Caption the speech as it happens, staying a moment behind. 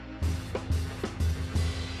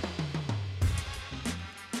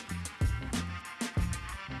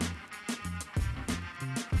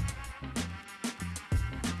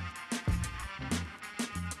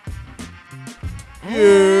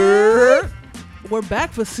Yeah. We're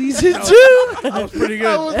back for season 2. That was pretty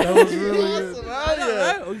good. That was really good.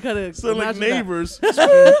 Right? We gotta Sound like neighbors.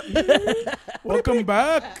 Welcome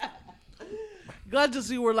back. Glad to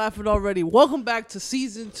see we're laughing already. Welcome back to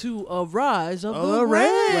season 2 of Rise of the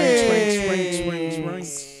Ranks.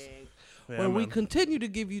 Where we continue to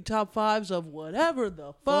give you top 5s of whatever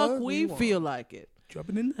the fuck we feel like it.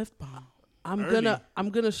 Dropping in the F-bomb. I'm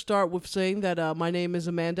gonna start with saying that my name is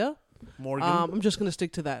Amanda. Morgan. I'm just gonna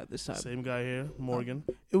stick to that this time. Same guy here, Morgan.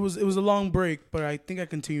 It was a long break, but I think I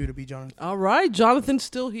continue to be Jonathan. All right, Jonathan's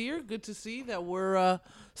still here. Good to see that we're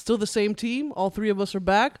still the same team. All 3 of us are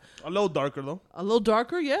back. A little darker though. A little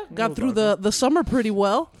darker, yeah. Got through the summer pretty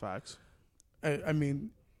well. Facts. I mean,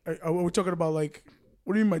 we're talking about like,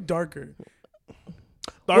 what do you mean by darker?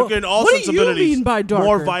 Darker in all what sensibilities. do you mean by darker?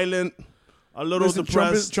 More violent. A little Listen,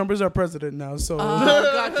 depressed. Trump is our president now, so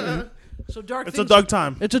Gotcha. So dark. It's things, a dark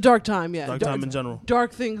time. It's a dark time, yeah. Dark time in general.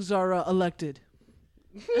 Dark things are elected.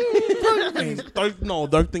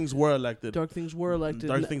 Dark things were elected. Dark things were elected.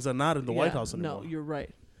 Dark things are not in the White House anymore. No, you're right.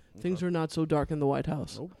 Things are not so dark in the White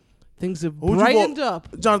House. Nope. Things have Who'd you brightened vote-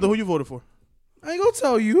 up. Jonathan, who you voted for? I ain't gonna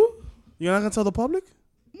tell you. You're not gonna tell the public?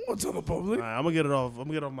 I won't tell the public. All right, I'm gonna get it off. I'm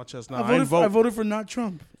gonna get it off my chest now. I ain't vote. voted for not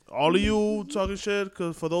Trump. All of you talking shit,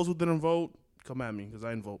 cause for those who didn't vote, come at me, cause I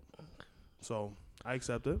didn't vote. So I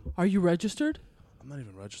accept it. Are you registered? I'm not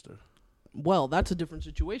even registered. Well, that's a different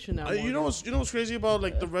situation now. You know what's crazy about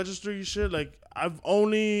like the registry shit? Like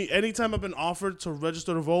anytime I've been offered to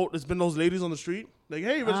register to vote, it's been those ladies on the street. Like,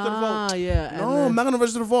 hey, register to vote. Ah, yeah. No, I'm not gonna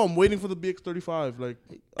register to vote. I'm waiting for the BX35. Like,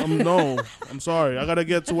 I'm sorry. I gotta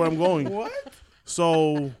get to where I'm going. What?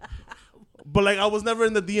 So, but like I was never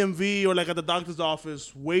in the DMV or like at the doctor's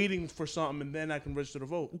office waiting for something and then I can register to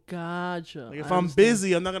vote. Gotcha. Like if I'm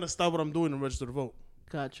busy, I'm not gonna stop what I'm doing and register to vote.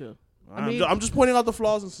 Gotcha. I'm just pointing out the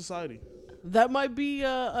flaws in society. That might be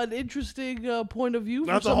an interesting point of view.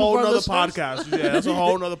 That's for a some whole of our nother listeners. podcast. Yeah, that's a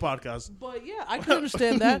whole nother podcast. But yeah, I can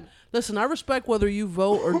understand that. Listen, I respect whether you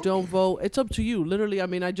vote or don't vote. It's up to you. Literally, I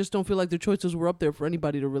mean, I just don't feel like the choices were up there for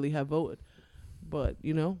anybody to really have voted. But,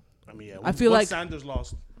 you know. I mean, yeah. I feel like Sanders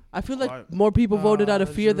lost. I feel like more people voted out of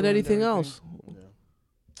fear than ruined anything everything.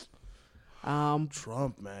 else.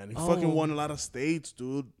 Trump, man, he fucking won a lot of states,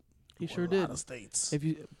 dude. He sure A did. lot of states.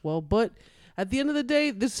 But at the end of the day,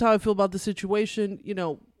 this is how I feel about the situation. You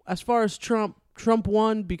know, as far as Trump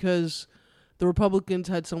won because the Republicans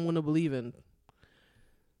had someone to believe in.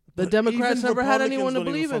 The Democrats Even never had Republicans anyone to don't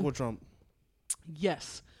even believe fuck in. with Trump.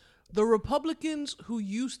 Yes. The Republicans who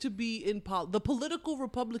used to be in the political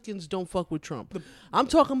Republicans don't fuck with Trump. I'm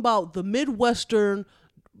talking about the Midwestern,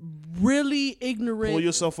 really ignorant. Pull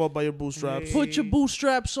yourself up by your bootstraps. Put your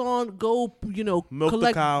bootstraps on. Go, Milk the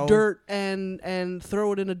collect cow. dirt and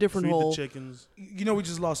throw it in a different Feed hole. the chickens. You know, we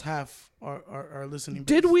just lost half our listening.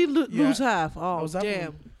 Did base. we Yeah. lose half? Oh, was that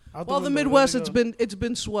damn. Out Well, the window. Midwest, There we it's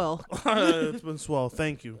been swell. It's been swell.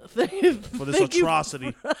 Thank you for this Thank you.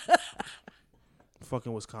 atrocity.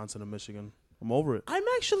 Fucking Wisconsin and Michigan. I'm over it. I'm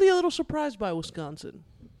actually a little surprised by Wisconsin.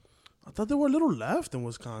 I thought they were a little left in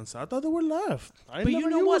Wisconsin. I thought they were left. I But never you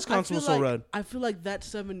know knew what? Wisconsin was so red. I feel like that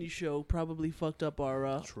 70s show probably fucked up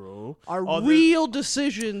our True. real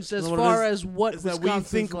decisions as You know what far it as what is that we Wisconsin's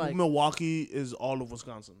think like. Milwaukee is all of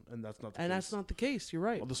Wisconsin, and that's not the case. And that's not the case. You're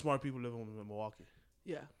right. All the smart people live in Milwaukee.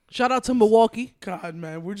 Yeah. Shout out to Milwaukee. God,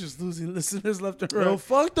 man, we're just losing listeners left and Yo, right.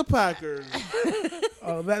 fuck the Packers.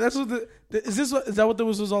 That's what is that what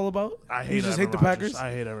this was all about? I hate You just Aaron hate the Rodgers. Packers.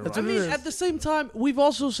 I hate Aaron That's I Rodgers. what mean, it is. at the same time, we've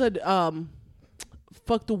also said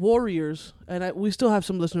fuck the Warriors, and we still have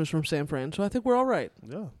some listeners from San Fran, so I think we're all right.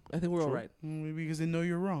 Yeah. I think we're all right. Maybe because they know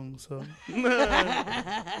you're wrong. So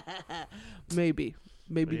Maybe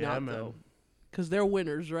Yeah, not man. though, because they're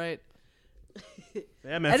winners, right?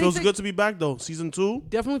 Yeah, man. Feels Anything- good to be back though. Season 2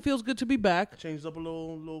 Definitely feels good to be back. changed up a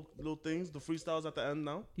little things. The freestyles at the end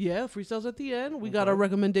now. Yeah, freestyles at the end. We got our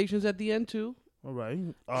recommendations at the end too. All right.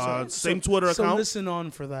 So- Same Twitter So account listen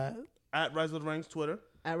on for that. at Rise of the Ranks Twitter.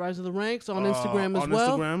 At Rise of the Ranks on Instagram as on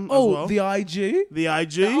well. Instagram Oh, as well. the IG. The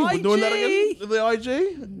IG. The We're doing that IG. again. The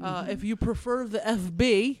IG. If you prefer the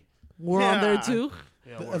FB, we're on there Yeah. too.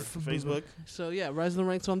 Yeah, The word. F- Facebook. So yeah, Rise of the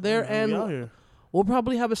Ranks on there, We out and here. we'll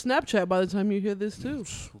probably have a Snapchat by the time you hear this too.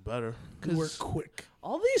 We're better. We're 'Cause quick.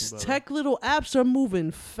 all these Better. tech little apps are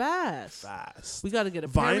moving fast. Fast. We got to get a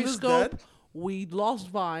Vine is Periscope. dead. We lost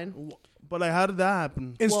Vine. But like, how did that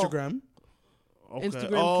happen? Instagram. Okay.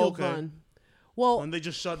 Instagram Oh, killed okay. Vine. Well, And they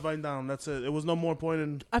just shut Vine down. That's it. It was no more point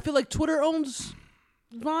in. I feel like Twitter owns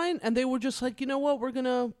Vine, and they were just like, you know what, we're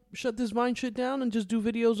gonna shut this Vine shit down and just do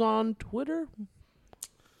videos on Twitter.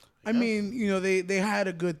 I mean, you know, they had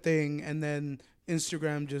a good thing, and then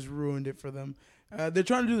Instagram just ruined it for them. They're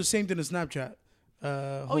trying to do the same thing to Snapchat.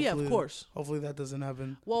 Oh yeah, of course. Hopefully that doesn't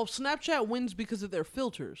happen. Well, Snapchat wins because of their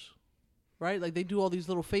filters, right? Like they do all these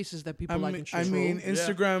little faces that people like and shit. I mean,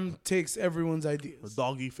 Instagram takes everyone's ideas. The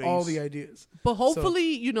doggy face. All the ideas. But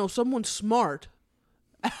hopefully, someone smart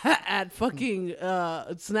at fucking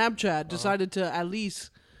Snapchat decided to at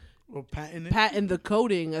least patent the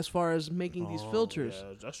coding as far as making these filters.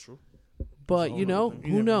 Yeah, that's true. But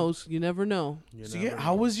who knows? You never know. So yeah,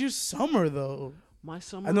 how was your summer though? My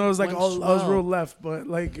summer. I know it was like I was real left, but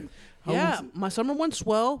like. My summer went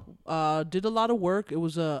swell. Did a lot of work. It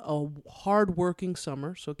was a hard working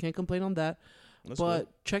summer, so can't complain on that. But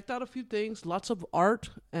checked out a few things. Lots of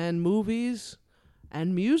art and movies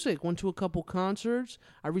and music. Went to a couple concerts.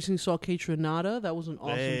 I recently saw Kaytranada. That was an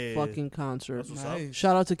awesome fucking concert. Nice.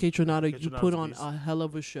 Shout out to Kaytranada. You put on a hell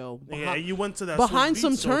of a show. Yeah, you went to that behind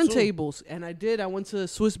some Swiss Beats turntables, and I did. I went to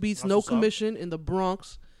Swiss Beats, no commission in the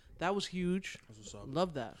Bronx. That was huge.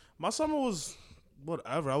 Love that. My summer was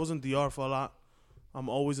whatever. I was in DR for a lot. I'm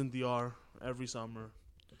always in DR every summer.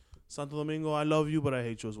 Santo Domingo, I love you, but I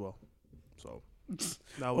hate you as well. So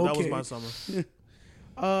that was my summer.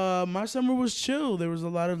 My summer was chill. There was a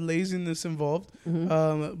lot of laziness involved.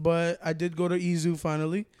 But I did go to Izu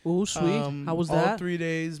finally. Oh, sweet. How was that? All 3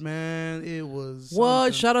 days, man. It was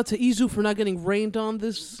what? Shout out to Izu for not getting rained on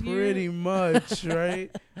this Pretty much, right?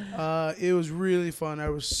 It was really fun. I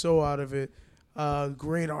was so out of it.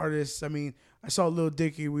 Great artists. I mean, I saw Lil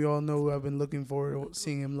Dicky. We all know who I've been looking forward to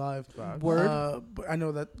seeing him live. Word. But I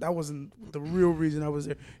know that wasn't the real reason I was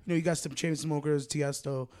there. You got some Chainsmokers,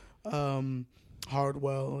 Tiesto,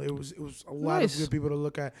 Hardwell. It was a lot of good people to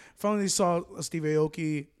look at. Finally saw Steve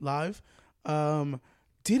Aoki live.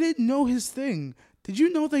 Didn't know his thing. Did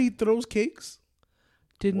you know that he throws cakes?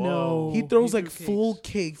 Didn't know. He throws like full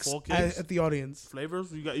cakes at the audience.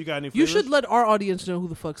 Flavors? You got any flavors? You should let our audience know who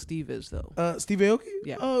the fuck Steve is, though. Steve Aoki?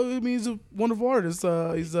 Yeah. I mean, he's a wonderful artist.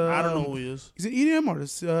 He's I don't know who he is. He's an EDM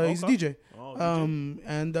artist. He's a DJ. Oh, DJ.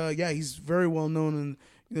 And he's very well known.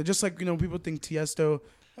 And just like people think Tiesto,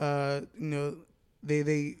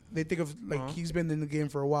 they think of he's been in the game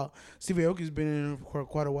for a while. Steve Aoki's been in for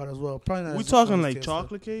quite a while as well. Probably not. We talking like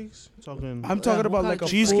chocolate cakes? I'm talking about like a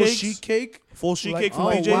cheesecake, full sheet cake. Full sheet cake from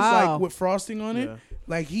BJ's, BJ's, wow. like with frosting on it.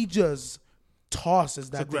 Like he just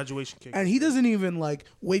tosses that. It's a graduation cake, and he doesn't even like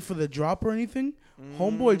wait for the drop or anything.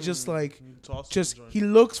 Homeboy just he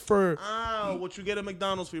looks for. What you get at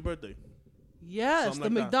McDonald's for your birthday? Yes,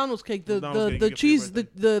 Something the like McDonald's cake, McDonald's the cake cheese,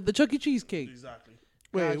 the Chuck E. Cheese cake. Exactly.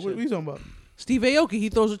 Wait, Gotcha. what are you talking about? Steve Aoki, he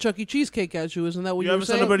throws a Chuck E. Cheese cake at you. Isn't that what you were ever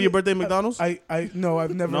saying? celebrated your birthday at McDonald's? No,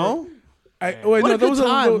 I've never. No? What a good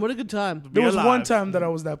time. What a good time. There was one time that I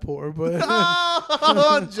was that poor, but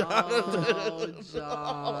Oh, John.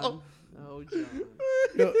 Oh,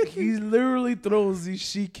 John. he literally throws these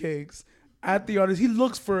sheet cakes at the audience. He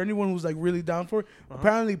looks for anyone who's like really down for it.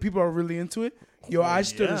 Apparently, people are really into it. I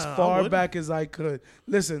stood as far back as I could.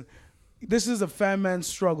 Listen, this is a fat man's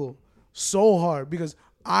struggle so hard because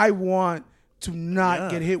I want to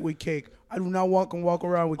not get hit with cake. I do not want to walk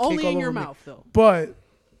around with Only cake all in over your me. mouth, though. But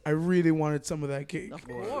I really wanted some of that cake. Of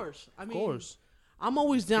course. I mean, Of course. I'm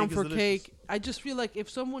always down Cake is for delicious. cake. I just feel like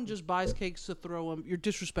if someone just buys cakes to throw them, you're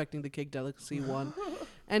disrespecting the cake delicacy, one.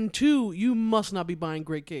 And two, you must not be buying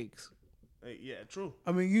great cakes. Yeah, true.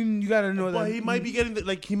 I mean, you got to know that. But he might be getting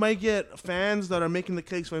he might get fans that are making the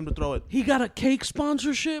cakes for him to throw it. He got a cake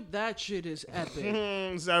sponsorship? That shit is epic.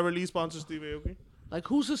 Is that release sponsor Steve Aoki? Like,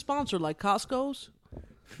 who's the sponsor? Like Costco's?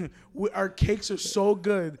 Our cakes are so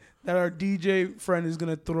good that our DJ friend is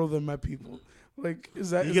gonna throw them at people. Like,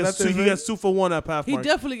 is that He is that gets 2 for 1 at Pathmark. He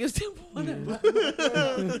definitely gets one.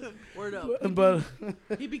 Word up. But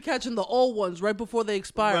He be catching the old ones right before they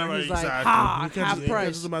expire. Right, and he's exactly. like, ha, He half catches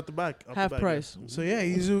price. them at the back. Half price. so yeah,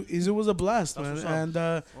 Izu was a blast, man. what's up. And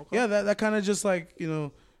that kind of just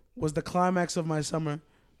was the climax of my summer.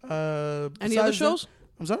 Any other shows?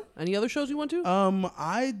 I'm sorry. Any other shows you went to?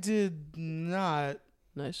 I did not.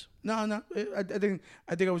 Nice. No. I think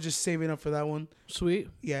I was just saving up for that one. Sweet.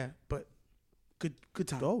 Yeah, but good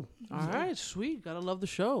time. Go. All right, sweet. Gotta love the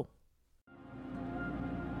show.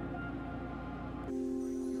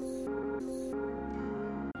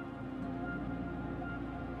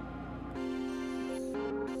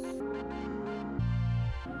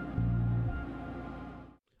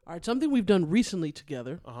 All right, something we've done recently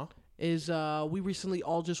together is we recently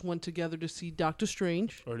all just went together to see Doctor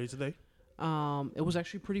Strange. Early today. It was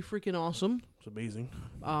actually pretty freaking awesome. It's amazing.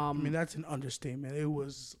 I mean, that's an understatement. It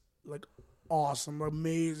was like awesome,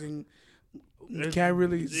 amazing. Can't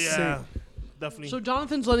really say. definitely. So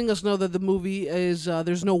Jonathan's letting us know that the movie is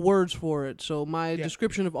there's no words for it. So my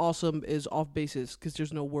description of awesome is off basis because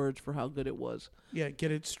there's no words for how good it was. Yeah,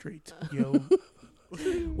 get it straight, yo.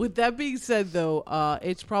 With that being said, though,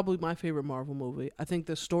 it's probably my favorite Marvel movie. I think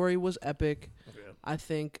the story was epic. Yeah. I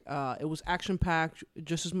think it was action-packed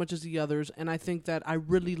just as much as the others. And I think that I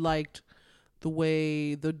really liked the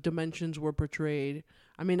way the dimensions were portrayed.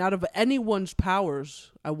 I mean, out of anyone's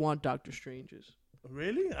powers, I want Doctor Strange's.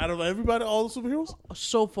 Really? Out of everybody, all the superheroes?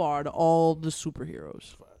 So far, to all the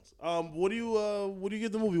superheroes. What do you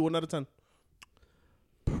give the movie? 1 out of 10?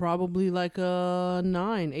 Probably like a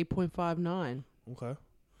 9, 8.59. Okay.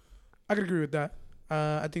 I could agree with that.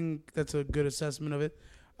 I think that's a good assessment of it.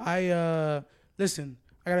 Listen,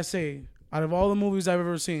 I gotta say, out of all the movies I've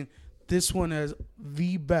ever seen, this one has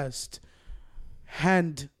the best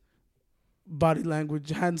hand body language,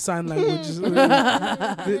 hand sign language.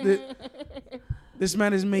 This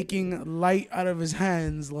man is making light out of his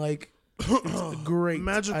hands, like it's great.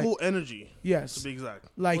 Magical energy. Yes, to be exact.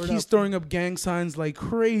 Like he's throwing up gang signs like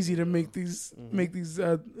crazy to make these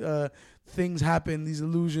things happen, these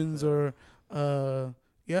illusions or So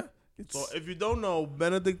if you don't know,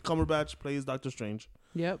 Benedict Cumberbatch plays Doctor Strange.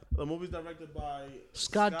 Yep. The movie's directed by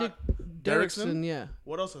Scott Derrickson. Yeah.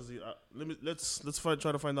 What else has he? Let's try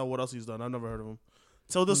to find out what else he's done. I've never heard of him.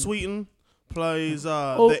 Tilda Swinton plays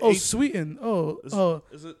Swinton.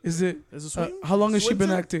 Is it Swinton? How long has she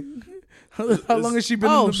been acting? How long has she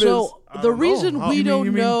been in the biz? So the reason we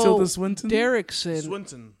don't know Tilda Swinton? Derrickson.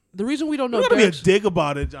 Swinton. The reason we don't know. You're gonna be a dick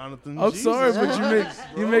about it, Jonathan. I'm Jesus. sorry,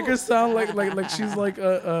 but you make her sound like she's like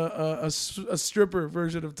a stripper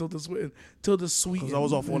version of Tilda Swinton. Tilda Swinton. Because I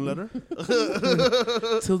was off one letter.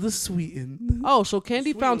 Tilda Swinton. Oh, so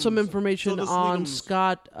Candy found some information Tilda on Swinton's.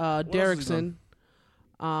 Scott Derrickson.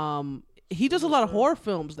 He does a lot of horror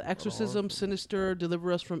films: The Oh, Exorcism, Sinister,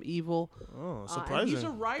 Deliver Us from Evil. Oh, And surprising. he's a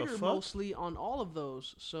writer The fuck? mostly on all of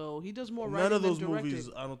those, so he does more writing None of those than directing. movies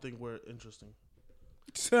I don't think were interesting.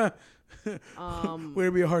 Way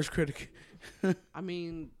to be a harsh critic. I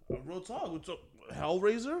mean, Real talk. It's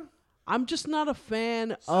Hellraiser? I'm just not a fan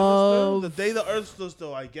Sinister? of. The Day the Earth Stood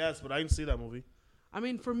Still, I guess, but I didn't see that movie. I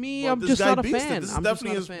mean, for me, But I'm this just guy not a beats it. fan. This is I'm just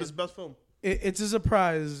definitely not a fan. his best film. It's a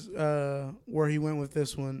surprise where he went with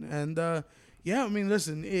this one, and I mean,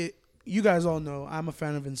 listen, you guys all know I'm a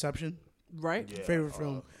fan of Inception. Right? Yeah, Favorite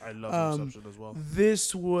film. I love Inception as well.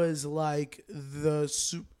 This was like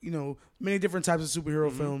many different types of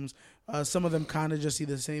superhero films. Some of them kind of just seem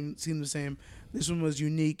the same. This one was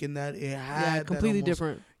unique in that it had completely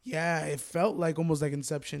different. Yeah, it felt like almost like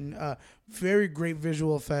Inception. Very great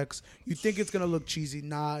visual effects. You think it's gonna look cheesy?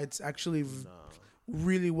 Nah, it's actually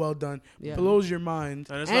really well done. Yeah. Blows your mind.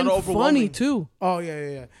 And it's And not overwhelming. funny too. Oh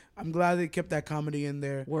yeah. I'm glad they kept that comedy in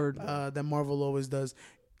there. Word. That Marvel always does.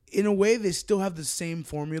 In a way, they still have the same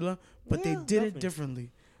formula, but they did definitely. it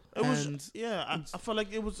differently. It was, I felt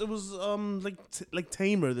like it was like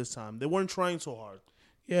tamer this time. They weren't trying so hard.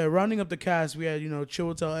 Yeah, rounding up the cast, we had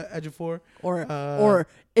Chiwetel Ejiofor, Or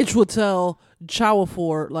Ichwetel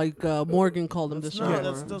Ejiofor, like Morgan called him this No, time.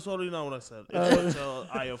 that's totally not what I said. It's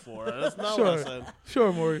Ejiofor. That's not what I said.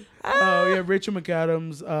 Sure, Maury. Rachel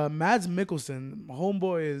McAdams, Mads Mikkelsen,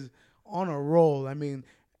 homeboy is on a roll. I mean,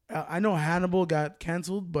 I know Hannibal got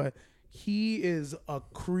canceled, but he is a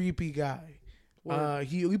creepy guy.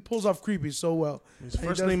 He pulls off creepy so well. His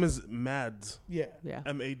first name is Mads. Yeah.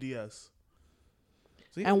 Mads.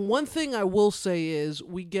 See? And one thing I will say is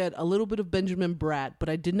we get a little bit of Benjamin Bratt, but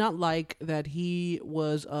I did not like that he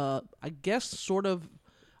was, I guess, sort of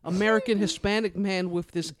American Hispanic man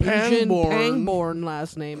with this Asian Pangborn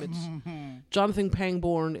last name. It's Jonathan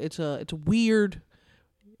Pangborn. It's a weird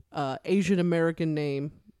Asian American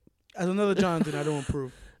name. As another Jonathan, I don't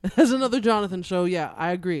approve. As another Jonathan, so yeah,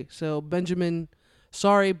 I agree. So Benjamin,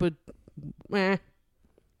 sorry, but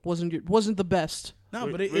wasn't the best. No,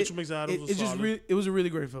 but Rachel McAdams was solid. it was a really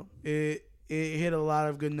great film. It hit a lot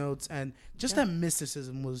of good notes, and just that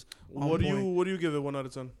mysticism was on What point. do you give it 1 out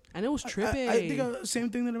of 10? And it was trippy. I think same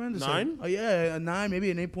thing that Amanda said. 9? Oh yeah, a 9, maybe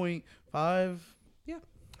an 8.5. Yeah.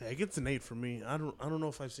 It gets an 8 for me. I don't know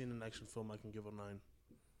if I've seen an action film I can give a 9.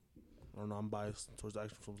 I don't know. I'm biased towards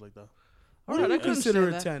action films like that. What do you consider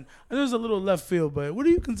a 10? I know it's a little left field, but what do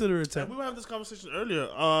you consider a 10? We were having this conversation earlier.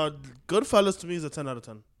 Goodfellas to me is a 10 out of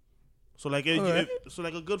 10. So like, Alright. so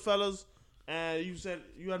like a Goodfellas, and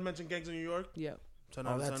you had mentioned Gangs of New York. Yeah. 10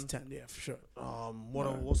 out of 10. That's 10, yeah, for sure. What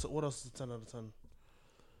else is a 10 out of 10?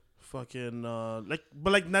 Fucking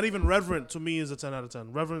but not even Revenant to me is a 10 out of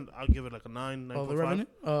 10. Revenant, I'll give it like a 9. 9.5. The Revenant.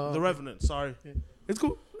 The Revenant. Sorry. Yeah. It's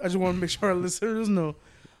cool. I just want to make sure our listeners know.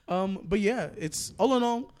 But yeah, it's all in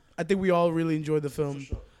all, I think we all really enjoyed the film. For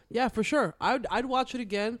sure. Yeah, for sure. I'd watch it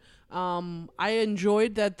again. I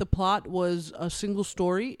enjoyed that the plot was a single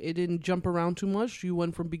story. It didn't jump around too much. You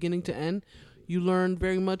went from beginning to end. You learned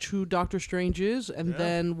very much who Doctor Strange is and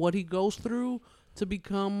then what he goes through to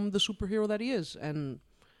become the superhero that he is. And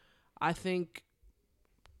I think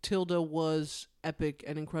Tilda was epic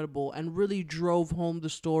and incredible and really drove home the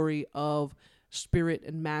story of spirit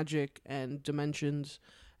and magic and dimensions.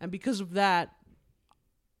 And because of that,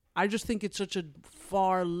 I just think it's such a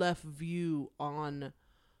far left view on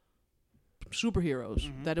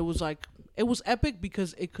superheroes that it was epic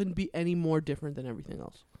because it couldn't be any more different than everything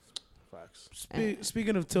else. Facts.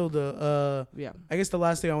 Speaking of Tilda, I guess the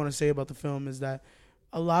last thing I want to say about the film is that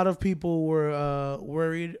a lot of people were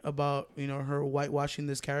worried about her whitewashing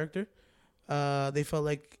this character. They felt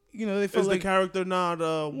like the character not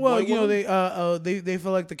well, they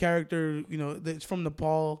felt like the character it's from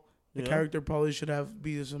Nepal. The character probably should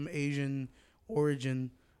be some Asian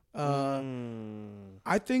origin.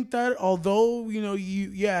 I think that although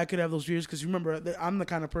I could have those fears because remember I'm the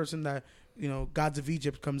kind of person that Gods of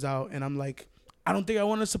Egypt comes out and I'm like I don't think I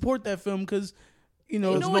want to support that film because ain't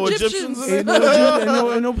no Egyptians. Ain't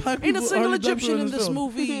no black people. Ain't a single Egyptian in this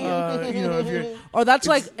movie. If you're, or that's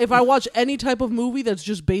like if I watch any type of movie that's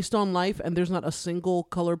just based on life and there's not a single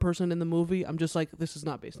color person in the movie, I'm just like, this is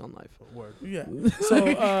not based on life. Word. Yeah.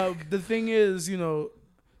 So the thing is,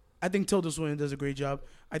 I think Tilda Swinton does a great job.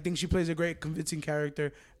 I think she plays a great, convincing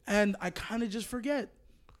character, and I kind of just forget.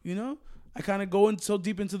 I kind of go in so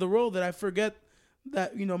deep into the role that I forget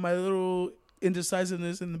that my little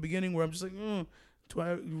indecisiveness in the beginning, where I'm just like, do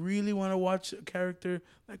I really want to watch a character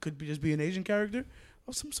that could just be an Asian character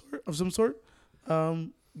of some sort?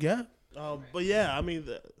 Yeah. But yeah, I mean,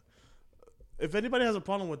 if anybody has a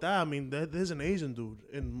problem with that, I mean, there's an Asian dude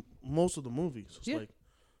in most of the movies. It's like,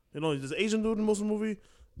 there's an Asian dude in most of the movie,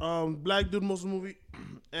 black dude in most of the movie,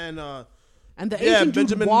 and the Asian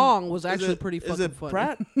dude Wong was actually pretty fucking funny. Is it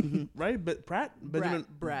Pratt? Right? Pratt? Benjamin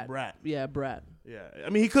Brat. Yeah, Brat. Yeah, I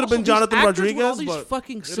mean, he could have been Jonathan Rodriguez, all these but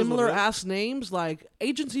fucking similar ass names. Like,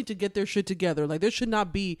 agents need to get their shit together. Like, there should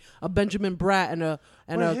not be a Benjamin Bratt and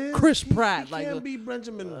a Chris Pratt. He can't be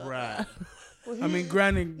Benjamin Bratt. I mean,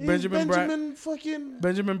 granted, Benjamin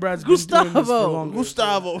Bratt's Gustavo. been doing this for longer.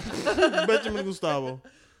 Gustavo. Benjamin Gustavo.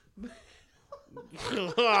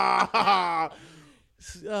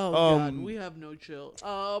 Oh God, we have no chill.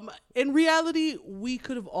 In reality, we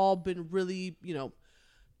could have all been really,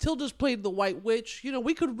 Tilda's played the White Witch.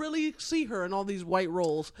 We could really see her in all these white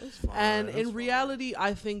roles. And in reality,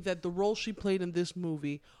 I think that the role she played in this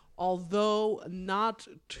movie, although not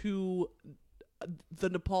to the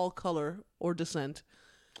Nepal color or descent,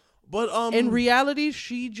 but in reality,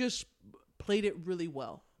 she just played it really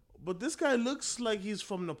well. But this guy looks like he's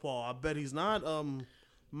from Nepal. I bet he's not.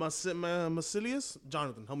 Maxilius?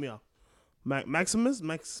 Jonathan, help me out. Maxilius?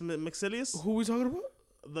 Who are we talking about?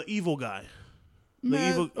 The evil guy.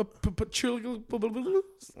 Petulia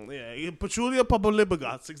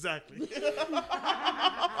Papalibagots, exactly.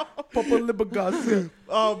 Papalibagots.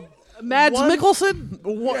 Mads Mikkelsen?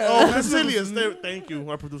 Caecilius. Thank you.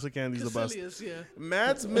 Our producer Candy's the best. Yeah.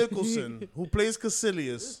 Mads Mikkelsen, who plays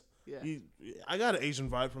Caecilius. Yeah. I got an Asian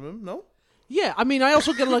vibe from him, no? Yeah, I mean, I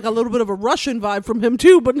also get like a little bit of a Russian vibe from him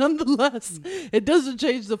too, but nonetheless, it doesn't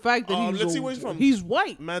change the fact that let's see where he's from. He's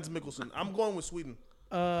white. Mads Mikkelsen. I'm going with Sweden.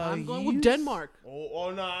 I'm going with Denmark.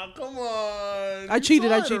 Oh, nah, come on. I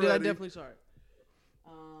cheated. I definitely saw it.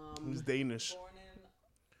 He's Danish.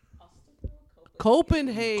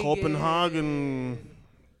 Copenhagen.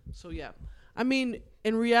 So yeah, I mean,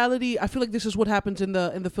 in reality, I feel like this is what happens in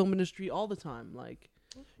the film industry all the time. Like,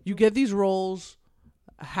 you get these roles.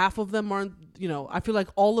 Half of them aren't, I feel like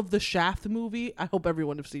all of the Shaft movie, I hope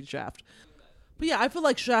everyone has seen Shaft. But yeah, I feel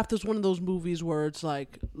like Shaft is one of those movies where it's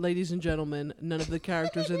like, ladies and gentlemen, none of the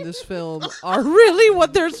characters in this film are really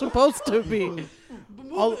what they're supposed to be.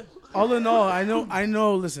 All in all, I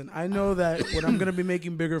know, listen, I know that when I'm going to be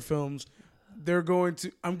making bigger films, I'm going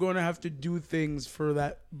to have to do things for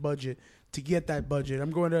that budget. To get that budget,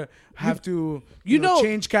 I'm going to have to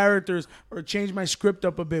change characters or change my script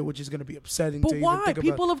up a bit, which is going to be upsetting. But why?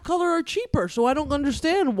 People of color are cheaper, so I don't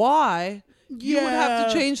understand why you would have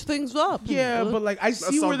to change things up. Yeah, but like I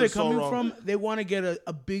see where they're coming from. They want to get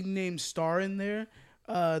a big name star in there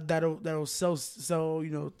that'll sell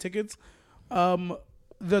tickets.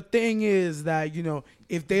 The thing is that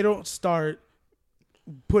if they don't start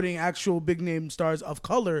putting actual big name stars of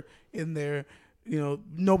color in there.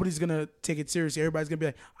 Nobody's going to take it seriously. Everybody's going to be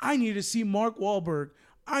like, I need to see Mark Wahlberg.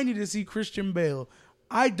 I need to see Christian Bale.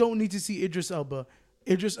 I don't need to see Idris Elba.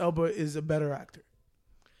 Idris Elba is a better actor.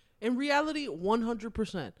 In reality,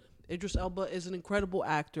 100%. Idris Elba is an incredible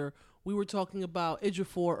actor. We were talking about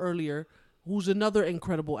Ejiofor earlier, who's another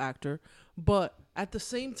incredible actor. But at the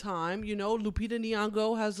same time, you know, Lupita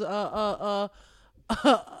Nyong'o has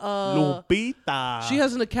Lupita. She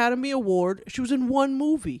has an Academy Award. She was in one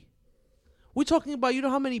movie. We're talking about, you know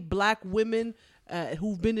how many black women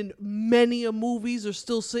who've been in many movies are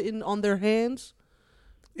still sitting on their hands?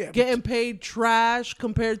 Yeah, getting paid trash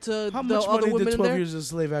compared to how the much other money women did in 12 there. Years a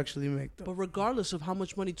Slave actually make, though? But regardless of how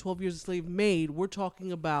much money 12 Years a Slave made, we're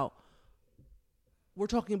talking about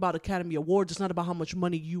Academy Awards. It's not about how much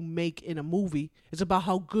money you make in a movie. It's about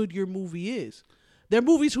how good your movie is. There are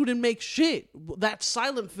movies who didn't make shit. That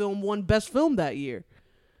silent film won Best Film that year.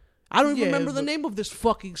 I don't even remember the name of this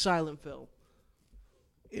fucking silent film.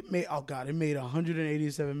 It made it made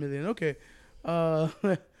 187 million. Okay. I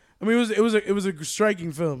mean, it was a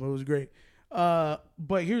striking film. It was great.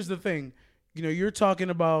 But here's the thing, you know, you're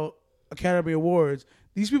talking about Academy Awards.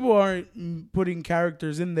 These people aren't putting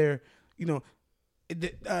characters in there. You know,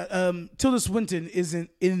 Tilda Swinton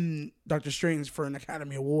isn't in Doctor Strange for an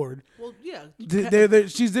Academy Award. Well, yeah,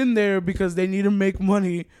 she's in there because they need to make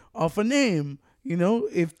money off a name. You know,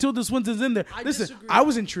 if Tilda Swinton's in there, disagree. I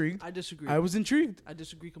was intrigued. I disagree. I was intrigued. I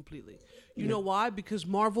disagree completely. You know why? Because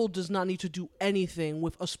Marvel does not need to do anything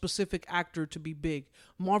with a specific actor to be big.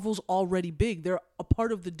 Marvel's already big. They're a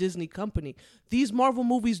part of the Disney company. These Marvel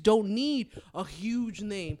movies don't need a huge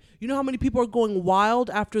name. You know how many people are going wild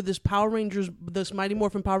after this Mighty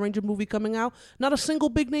Morphin Power Ranger movie coming out? Not a single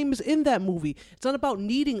big name is in that movie. It's not about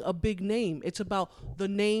needing a big name. It's about the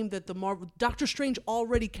name that Doctor Strange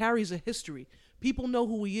already carries a history. People know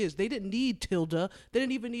who he is. They didn't need Tilda. They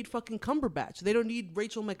didn't even need fucking Cumberbatch. They don't need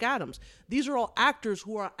Rachel McAdams. These are all actors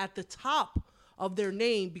who are at the top of their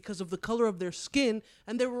name because of the color of their skin,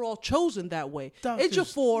 and they were all chosen that way.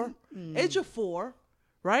 Ejiofor,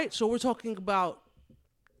 right? So we're talking about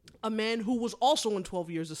a man who was also in 12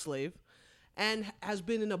 Years a Slave and has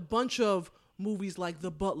been in a bunch of movies like The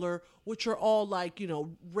Butler, which are all like, you know,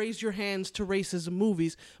 raise your hands to racism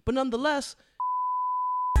movies. But nonetheless...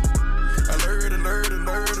 Alert, alert,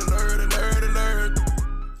 alert, alert, alert, alert.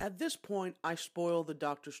 At this point, I spoil the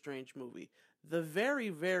Doctor Strange movie. The very,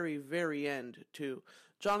 very, very end, too.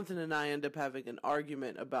 Jonathan and I end up having an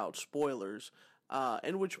argument about spoilers,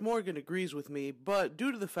 in which Morgan agrees with me, but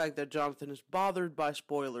due to the fact that Jonathan is bothered by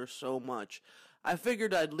spoilers so much, I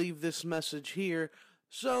figured I'd leave this message here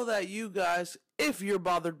so that you guys, if you're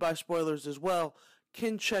bothered by spoilers as well,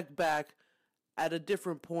 can check back at a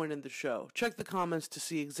different point in the show. Check the comments to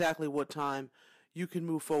see exactly what time you can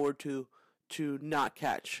move forward to not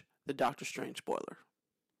catch the Doctor Strange spoiler.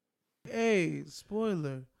 Hey,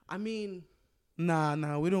 spoiler. I mean,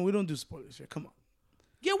 nah, we don't do spoilers here. Come on.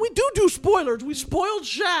 Yeah, we do spoilers. We spoiled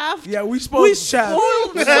Shaft. Yeah, we spoiled Shaft.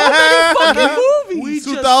 So many fucking movies.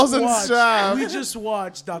 2000 Shaft. We just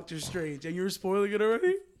watched Doctor Strange, and you're spoiling it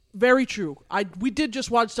already? Very true. We did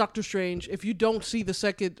just watch Doctor Strange. If you don't see the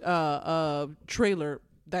second trailer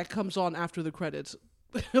that comes on after the credits,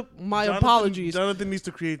 my apologies. Jonathan needs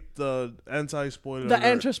to create the anti-spoiler. The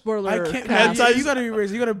anti-spoiler. I can't. You gotta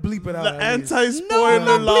erase. You gotta bleep it out. The anti-spoiler no, I'm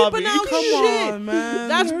not lobby. bleeping out Come shit. on, man.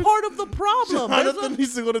 That's part of the problem. Jonathan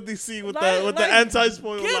needs to go to DC with the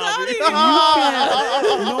anti-spoiler get lobby. out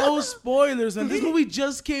of here. No spoilers, and this movie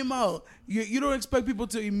just came out. You don't expect people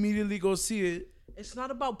to immediately go see it. It's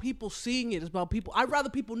not about people seeing it. It's about people. I'd rather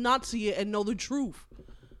people not see it and know the truth.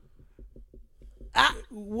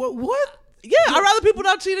 What? Yeah, I'd rather people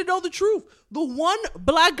not see it and know the truth. The one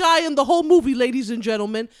black guy in the whole movie, ladies and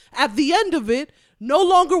gentlemen, at the end of it, no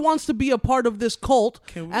longer wants to be a part of this cult.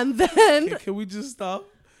 And then... Can we just stop?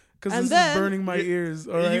 Because this is burning my ears.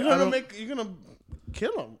 All right? You're gonna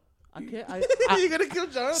kill him. I can't... You're gonna kill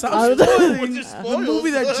Jonathan. Stop spoiling the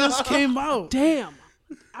movie that just came out. Damn.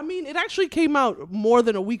 I mean, it actually came out more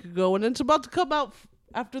than a week ago, and it's about to come out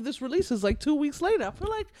after this releases, like 2 weeks later. I feel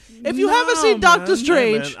like if you haven't seen Doctor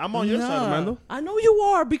Strange... Hey, man, I'm on your side, Amanda. I know you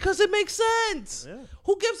are, because it makes sense. Yeah.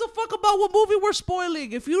 Who gives a fuck about what movie we're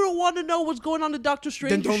spoiling? If you don't want to know what's going on in Doctor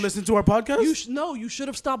Strange... Then don't listen to our podcast? You should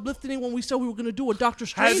have stopped listening when we said we were going to do a Doctor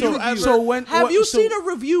Strange review. Have you seen a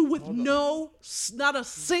review with not a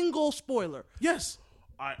single spoiler? Yes.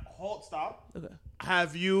 All right, stop. Okay.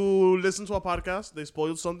 Have you listened to our podcast? They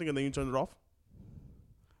spoiled something and then you turned it off?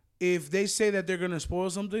 If they say that they're going to spoil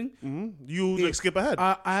something... Mm-hmm. You skip ahead.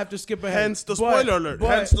 I have to skip ahead. Hence the spoiler alert.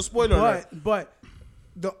 But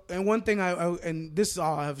one thing and this is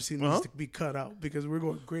all I have seen needs to be cut out because we're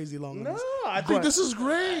going crazy long on this. No, I think this is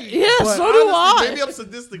great. Yeah, so do I. Maybe I'm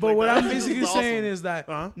sadistic. But like what that. I'm basically saying is that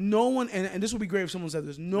no one, and this would be great if someone said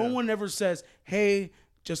this, no one ever says, hey,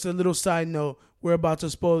 just a little side note, we're about to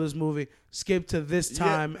spoil this movie. Skip to this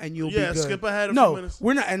time and you'll be good. Yeah, skip ahead a no, few minutes.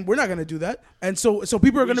 we're not gonna do that. And so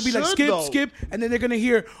people are gonna be like, skip, and then they're gonna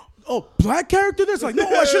hear, oh, black character this? Like, no,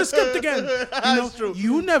 I should have skipped again. That's true.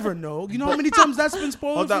 You never know. You know how many times that's been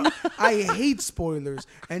spoiled for me? I hate spoilers,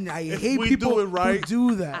 and I hate people who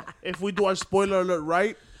do that. If we do our spoiler alert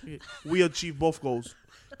right, we achieve both goals.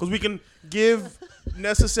 Because we can give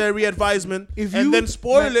necessary advisement and then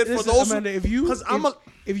spoil it for those. Amanda, if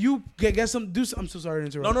you get some, I'm so sorry to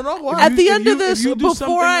interrupt. No. Go At the end of this,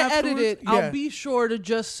 before I edit it, I'll be sure to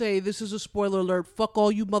just say this is a spoiler alert. Fuck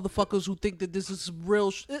all you motherfuckers who think that this is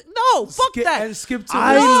real. No, fuck that. And skip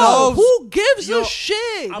to. Who gives a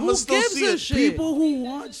shit? Who gives a shit? People who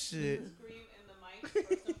want shit.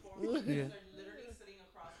 Yeah. Literally sitting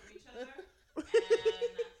across from each other. And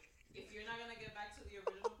if you're not gonna get back to the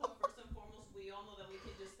original point, first and foremost, we all know that we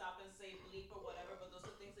can just stop and say bleep or whatever, but those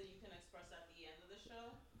are things that you can express at the end of the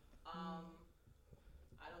show.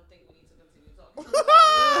 I don't think we need to continue talking.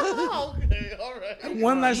 Okay, all right.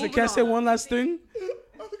 One last thing. Can I say one last thing?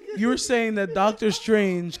 You were saying that Doctor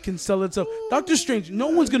Strange can sell itself. Doctor Strange, no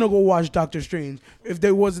one's gonna go watch Doctor Strange if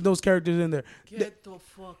there wasn't those characters in there. Get the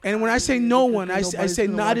fuck. And when I say no one, I say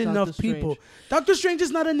not enough people. Doctor Strange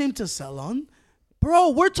is not a name to sell on. Bro,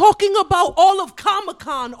 we're talking about all of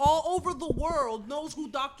Comic-Con all over the world knows who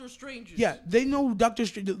Doctor Strange is. Yeah, they know Doctor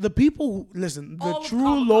Strange. The people who listen, the All of true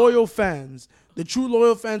Comic-Con. loyal fans, the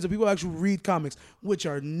people who actually read comics, which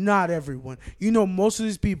are not everyone. You know, most of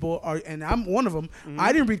these people are, and I'm one of them.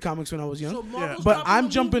 I didn't read comics when I was young, So Marvel's but dropping I'm a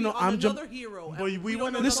jumping. movie on I'm another jumping. hero. But we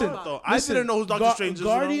went don't into know it, about though. it. I didn't know who Doctor Strange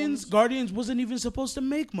is. Guardians wasn't even supposed to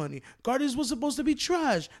make money. Guardians was supposed to be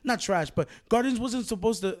trash. Not trash, but Guardians wasn't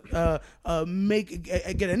supposed to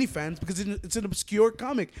get any fans because it's an obscure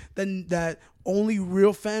comic that only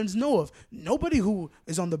real fans know of. Nobody who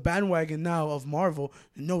is on the bandwagon now of Marvel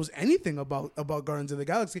knows anything about Guardians of the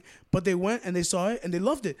Galaxy, but they went and they saw it and they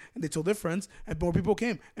loved it and they told their friends and more people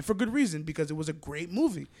came, and for good reason, because it was a great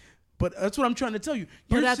movie. But that's what I'm trying to tell you.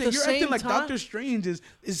 You're acting like Doctor Strange is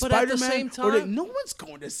Spider-Man. No one's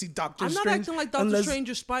going to see Doctor Strange. I'm not acting like Doctor Strange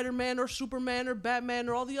is Spider-Man or Superman or Batman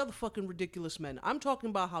or all the other fucking ridiculous men. I'm talking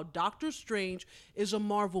about how Doctor Strange is a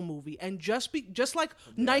Marvel movie. And just like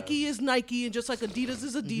Nike is Nike and just like Adidas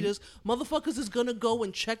is Adidas, motherfuckers is going to go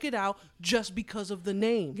and check it out just because of the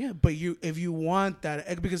name. Yeah, but if you want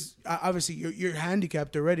that, because obviously you're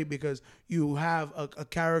handicapped already because you have a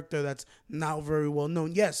character that's not very well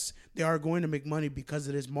known. Yes, they are going to make money because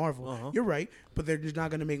it is Marvel. Uh-huh. You're right, but they're just not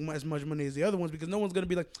going to make as much money as the other ones because no one's going to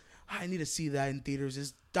be like, I need to see that in theaters.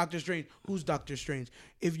 Is Doctor Strange? Who's Doctor Strange?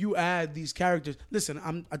 If you add these characters, listen,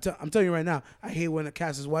 I'm telling you right now, I hate when a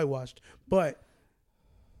cast is whitewashed. But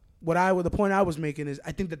the point I was making is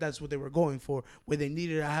I think that's what they were going for, where they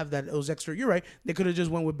needed to have those extra. You're right. They could have just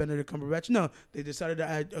went with Benedict Cumberbatch. No, they decided to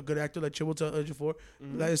add a good actor like Chiwetel Ejiofor.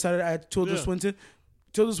 They decided to add Tilda Swinton.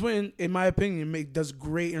 Tilda Swinton, in my opinion, does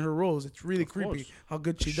great in her roles. It's really creepy how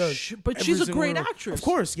good she does. But she's a great actress. Of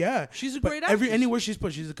course, yeah. She's a great actress. Anywhere she's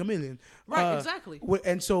put, she's a chameleon. Right, exactly.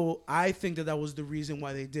 And so I think that was the reason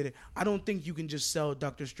why they did it. I don't think you can just sell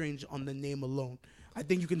Doctor Strange on the name alone. I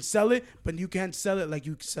think you can sell it, but you can't sell it like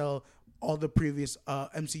you sell all the previous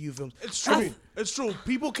MCU films. It's true. It's true.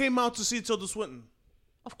 People came out to see Tilda Swinton.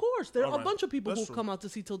 Of course, there are a bunch of people who come out to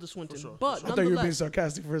see Tilda Swinton. Sure. But I thought you were being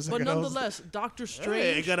sarcastic for a second. But nonetheless, Doctor Strange.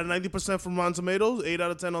 Hey, it got a 90% from Rotten Tomatoes, 8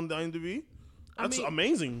 out of 10 on the IMDb. That's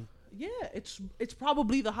amazing. Yeah, it's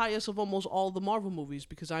probably the highest of almost all the Marvel movies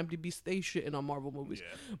because IMDb stays shitting on Marvel movies.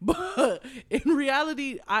 Yeah. But in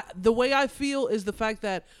reality, the way I feel is the fact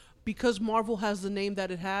that because Marvel has the name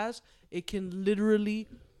that it has, it can literally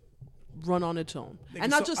run on its own.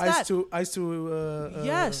 And not just that.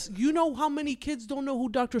 Yes. You know how many kids don't know who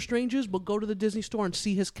Doctor Strange is, but go to the Disney store and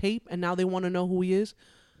see his cape, and now they want to know who he is?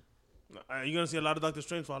 You're going to see a lot of Doctor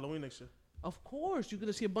Strange for Halloween next year. Of course. You're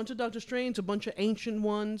going to see a bunch of Doctor Strange, a bunch of ancient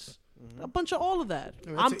ones, a bunch of all of that.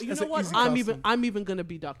 You know what? I'm even going to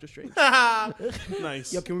be Doctor Strange.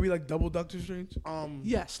 Nice. Yeah, can we be like double Doctor Strange?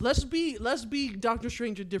 Yes. Let's be Doctor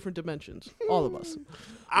Strange in different dimensions. All of us.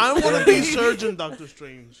 I want to be Surgeon Doctor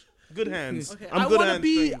Strange. Good hands. Okay, I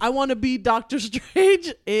want to be Doctor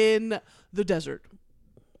Strange in the desert.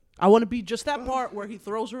 I want to be just that part where he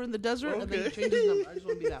throws her in the desert and then he changes number. I just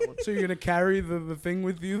want to be that one. So you're gonna carry the thing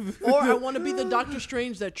with you? Or I want to be the Doctor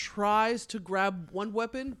Strange that tries to grab one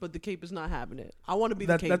weapon, but the cape is not having it. I want to be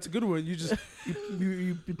the cape. That's a good one. You just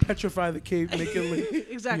you petrify the cape, make it like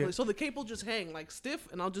exactly. Yeah. So the cape will just hang like stiff,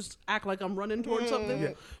 and I'll just act like I'm running towards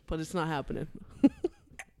something, but it's not happening.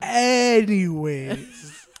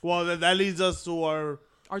 Anyways. Well, that leads us to our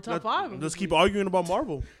top 5. Let's keep arguing about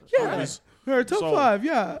Marvel. Yeah. All right, top So- 5,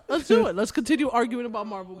 yeah. Let's do it. Let's continue arguing about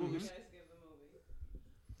Marvel movies.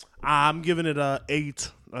 I'm giving it a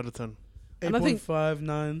 8 out of 10. And I think- 8.5,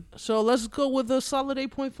 9. So let's go with a solid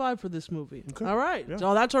 8.5 for this movie. Okay. All right. Yeah.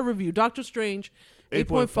 So that's our review. Doctor Strange,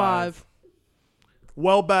 8.5.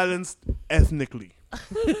 Well balanced ethnically.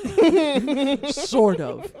 Sort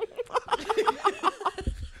of.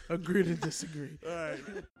 Agree to disagree. All right.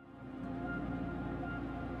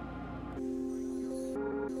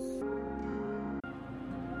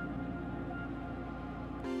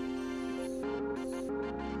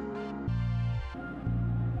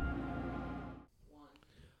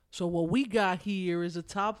 So what we got here is a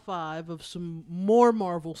top 5 of some more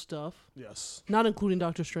Marvel stuff, Yes. not including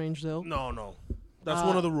Doctor Strange, though. No. That's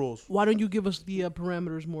one of the rules. Why don't you give us the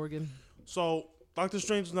parameters, Morgan? So Doctor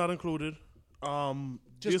Strange is not included.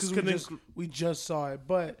 Just this because can we just saw it,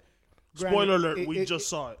 but spoiler alert, it- we it- just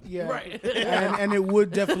saw it. Yeah, Right. and it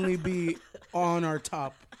would definitely be on our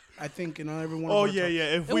top. I think in every one. Oh of our yeah, top. yeah.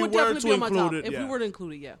 If It we would were definitely to be on my top. include it, If yeah. we were to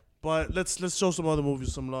include it, yeah. But let's show some other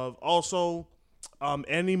movies some love. Also,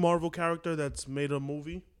 any Marvel character that's made a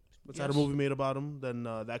movie, that's had a Yes. movie made about him, then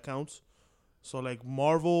that counts. So like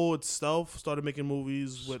Marvel itself started making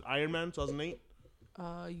movies with Iron Man 2008.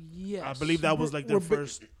 Yes. I believe that was like their We're ba-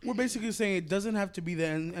 first. We're basically saying it doesn't have to be the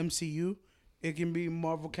MCU. It can be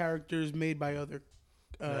Marvel characters made by other.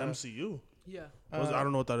 The MCU. Yeah. I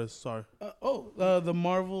don't know what that is. Sorry. The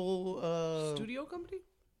Marvel. Studio company?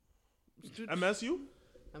 MSU.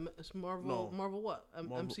 It's Marvel. No. Marvel what?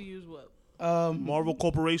 Marvel. MCU's what? Marvel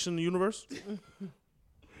Corporation Universe.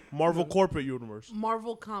 Marvel Corporate Universe.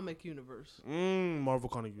 Marvel Comic Universe. Marvel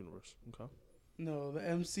Comic Universe. Okay. No, the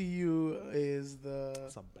MCU is the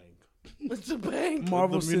That's a bank. It's a bank.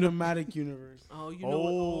 Marvel The muni- Cinematic Universe. Oh, you know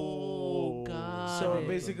what? Oh, God. So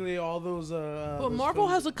basically, all those. But those Marvel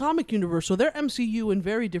films- has a comic universe, so they're MCU in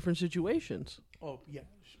very different situations. Oh yeah.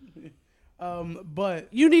 But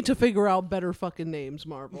You need to figure out better fucking names,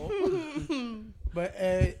 Marvel.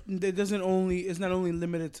 it doesn't only. It's not only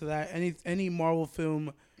limited to that. Any Marvel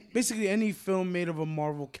film, basically any film made of a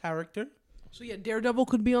Marvel character. So yeah, Daredevil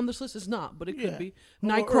could be on this list. It's not, but it could Yeah. be. Or-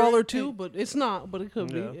 Nightcrawler too, but it's not, but it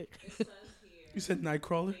could Yeah. be. It says here, You said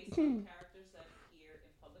Nightcrawler. based on characters that appear in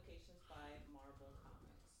publications by Marvel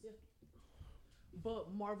Comics.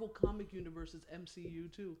 But Marvel Comic Universe is MCU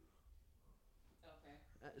too.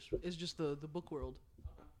 Okay. It's just the book world.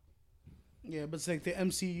 Yeah, but it's like the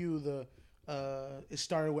MCU. It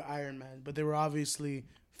started with Iron Man, but there were obviously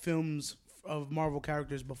films of Marvel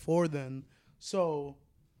characters before then. So,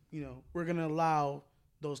 we're gonna allow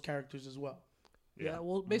those characters as well. Yeah.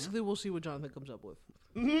 Well, basically, we'll see what Jonathan comes up with.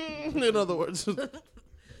 In other words.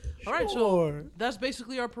 All right, so Sure. that's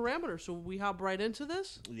basically our parameter. So we hop right into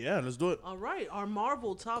this. Yeah, let's do it. All right, our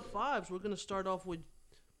Marvel top 5s. We're gonna start off with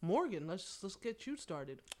Morgan. Let's get you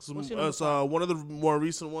started. So, What's your number five? one of the more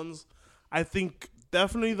recent ones. I think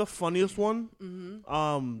definitely the funniest one.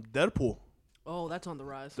 Deadpool. Oh, that's on the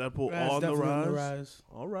rise. Deadpool That's on the definitely rise. on the rise.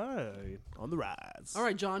 All right, on the rise. All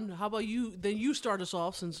right, John. How about you? Then you start us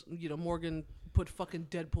off since Morgan put fucking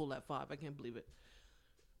Deadpool at 5. I can't believe it.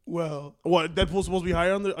 Well, What, Deadpool's supposed to be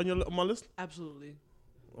higher on my list? Absolutely.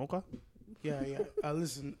 Okay. yeah.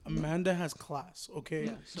 Listen, Amanda has class, okay?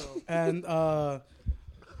 Yeah. So And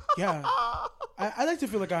yeah, I like to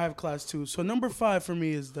feel like I have class too. So number 5 for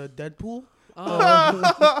me is the Deadpool.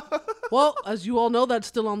 well, as you all know, that's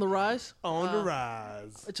still on the rise. On the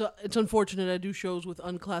rise. It's unfortunate I do shows with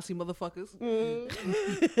unclassy motherfuckers.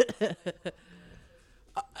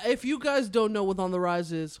 If you guys don't know what On the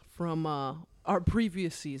Rise is from our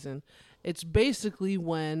previous season, it's basically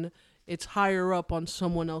when it's higher up on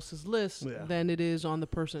someone else's list Yeah. than it is on the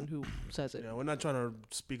person who says it. Yeah, we're not trying to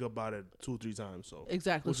speak about it 2-3 times. So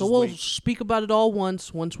Exactly. Which So is we'll wait. speak about it all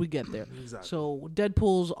once we get there. Exactly. So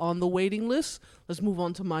Deadpool's on the waiting list. Let's move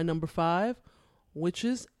on to my number 5, which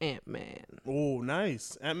is Ant-Man. Oh,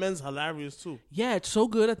 nice. Ant-Man's hilarious too. Yeah, it's so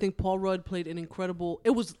good. I think Paul Rudd played an incredible. It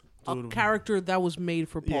was a Dude. character that was made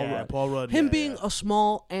for Paul Yeah, Rudd. Paul Rudd, Him yeah, being yeah. a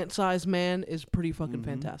small ant-sized man is pretty fucking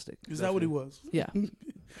fantastic. Is that what he was? Yeah.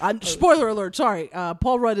 Spoiler alert. Sorry,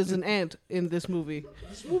 Paul Rudd is an ant in this movie.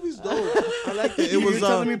 This movie's dope. I like it. It You're was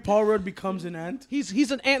telling me Paul Rudd becomes an ant?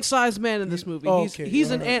 He's an ant-sized man in this movie. Oh, He's okay.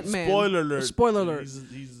 he's an Alright. ant-man. Spoiler alert. Spoiler alert.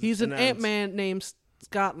 He's an ant. ant-man named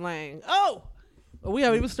Scott Lang. Oh, we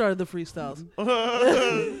haven't even started the freestyles.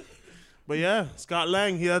 But yeah, Scott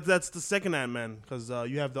Lang. That's the second Ant-Man because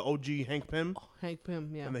you have the OG Hank Pym, Hank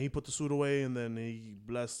Pym. Yeah. and then he put the suit away, and then he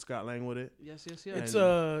blessed Scott Lang with it. Yes. It's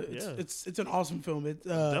And- it's an awesome film.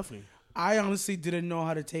 Definitely. I honestly didn't know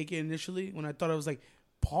how to take it initially when I thought I was like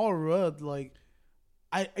Paul Rudd. Like,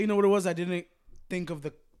 you know what it was? I didn't think of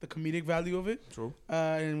the the comedic value of it. True.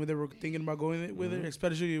 And when they were thinking about going with it,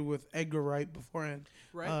 especially with Edgar Wright beforehand,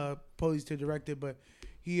 Police to direct it, but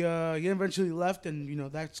he eventually left,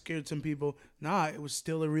 and that scared some people. It was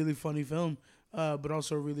still a really funny film, but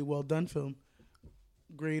also a really well done film.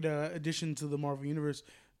 Great addition to the Marvel universe.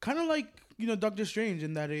 Kind of like Doctor Strange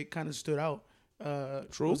in that it kind of stood out.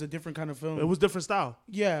 True. It was a different kind of film. It was different style.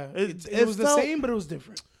 Yeah, it was the same, but it was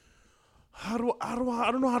different. I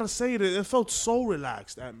don't know how to say it. It felt so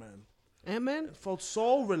relaxed, Ant-Man. Ant-Man? It felt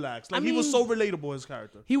so relaxed. Like he was so relatable, his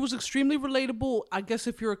character. He was extremely relatable. I guess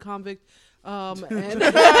if you're a convict, and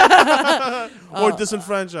or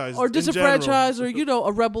disenfranchised, or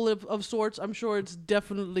a rebel of sorts, I'm sure it's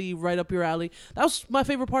definitely right up your alley. That was my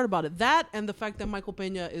favorite part about it. That and the fact that Michael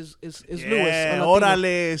Pena is Luis.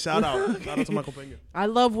 Órale, shout out to Michael Pena. I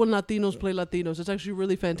love when Latinos play Latinos. It's actually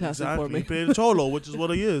really fantastic for me. He played Cholo, which is what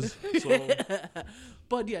he is. So.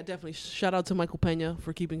 But yeah, definitely shout out to Michael Pena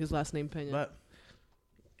for keeping his last name Pena. But,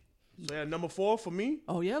 so yeah, number 4 for me.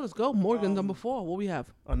 Oh yeah, let's go. Morgan, number 4. What we have?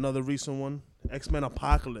 Another recent one, X-Men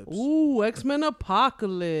Apocalypse. Ooh, X-Men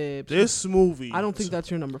Apocalypse. This movie. I don't think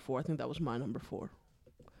that's your number 4. I think that was my number 4.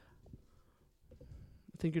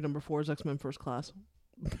 I think your number 4 is X-Men First Class.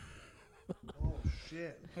 Oh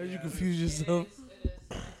shit! How did you confuse yourself? It is X-Men First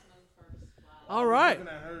Class. All right.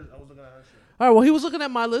 I was looking at her shit. All right. Well, he was looking at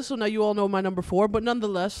my list, so now you all know my number 4. But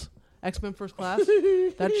nonetheless, X-Men First Class.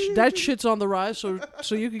 that shit's on the rise, so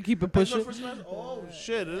you can keep it pushing. Oh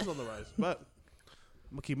shit! It is on the rise, but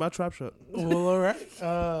I'm gonna keep my trap shut. Well, all right.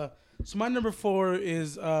 So my number 4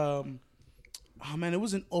 is it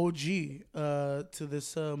was an OG to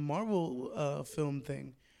this Marvel film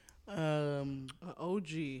thing. OG.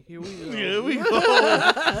 Here we go. Here we go.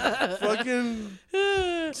 Fucking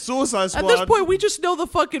Suicide Squad. At this point, we just know the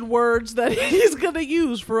fucking words that he's gonna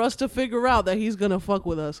use for us to figure out that he's gonna fuck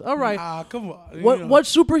with us. All right. Come on. What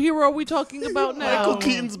superhero are we talking about now? Michael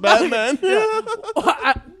Keaton's Batman.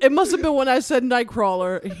 It must have been when I said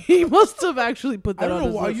Nightcrawler. He must have actually put that on I don't know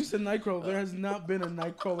his why list. you said Nightcrawler. There has not been a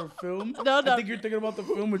Nightcrawler film. No. I think you're thinking about the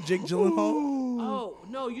film with Jake Gyllenhaal. Oh,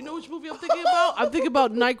 no. You know which movie I'm thinking about? I'm thinking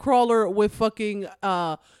about Nightcrawler with fucking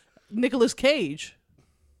Nicolas Cage.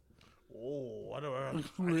 Oh, I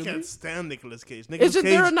can't stand Nicolas Cage. Isn't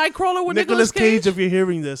there a Nightcrawler with Nicolas Cage? If you're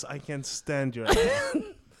hearing this, I can't stand your ass.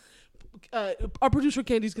 Our producer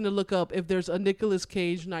Candy's gonna look up if there's a Nicolas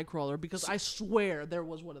Cage Nightcrawler because I swear there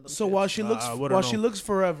was one of them. So while she looks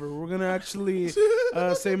forever, we're gonna actually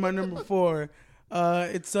say my number 4.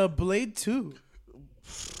 It's Blade 2.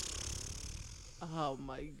 Oh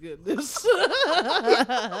my goodness!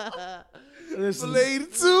 Listen,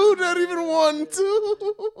 Blade 2, not even 1, 2.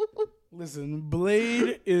 Listen,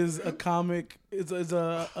 Blade is a comic. It's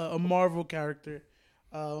a Marvel character,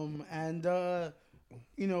 and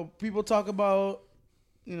people talk about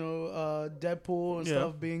Deadpool and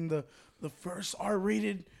stuff being the first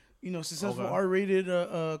R-rated, successful R-rated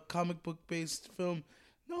comic book based film.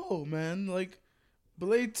 No, man, like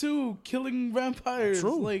Blade 2 killing vampires.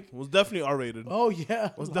 True. Like it was definitely R-rated. Oh yeah,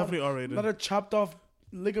 It was definitely R-rated. A lot of chopped off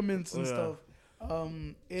ligaments and stuff.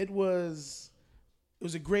 It was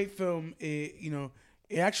a great film. It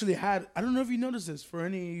actually had. I don't know if you noticed this for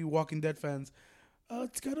any Walking Dead fans.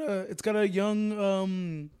 It's got a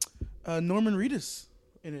young Norman Reedus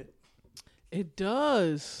in it. It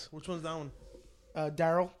does. Which one's that one?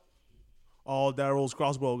 Daryl. Oh, Daryl's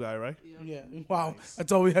crossbow guy, right? Yeah. Wow. Nice.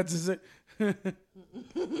 That's all we had to say. The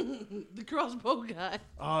crossbow guy.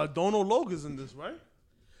 Donald Logue is in this, right?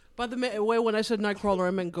 By the way, when I said Nightcrawler,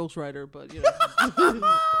 I meant Ghost Rider, but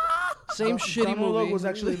same shitty Donald movie. Logue was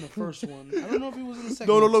actually in the first one. I don't know if he was in the second.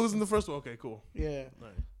 Donald Logue was in the first one. Okay, cool. Yeah.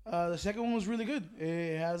 Nice. The second one was really good.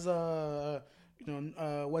 It has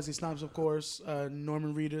Wesley Snipes, of course,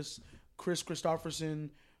 Norman Reedus, Chris Christopherson,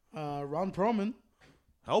 Ron Perlman.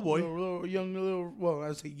 Hellboy. Well,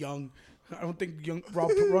 I say young. I don't think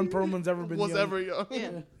Ron Perlman's ever been young. Ever young.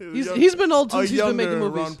 Yeah. He's been old since he's been making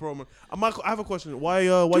movies. Ron Perlman. I have a question. Why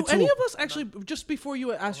do two? Any of us actually, just before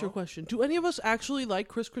you ask your question, do any of us actually like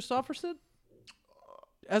Chris Christopherson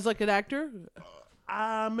as like an actor?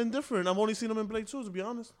 I'm indifferent. I've only seen him in Blade 2, to be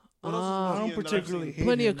honest. I don't particularly hate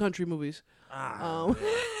plenty him. of country movies. I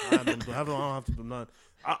don't have to do none.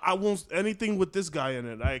 I won't anything with this guy in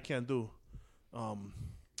it. I can't do.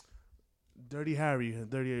 Dirty Harry,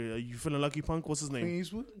 you feeling lucky, punk? What's his name? Clint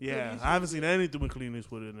Eastwood? Yeah, I haven't seen anything with Clint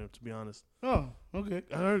Eastwood in it, to be honest. Oh, okay.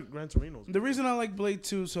 I heard Gran Torino's. The reason I like Blade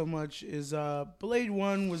 2 so much is Blade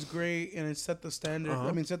 1 was great and it set the standard.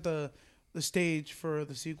 I mean, set the stage for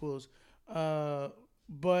the sequels.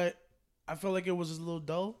 But I felt like it was a little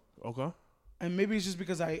dull. Okay. And maybe it's just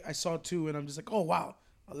because I saw 2 and I'm just like, oh, wow.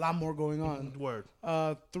 a lot more going on. Word.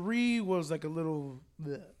 3 was like a little.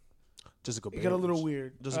 Bleh. Jessica Biel. It got a little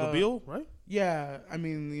weird. Jessica Biel, right? Yeah, I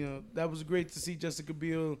mean, that was great to see Jessica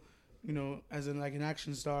Biel, as an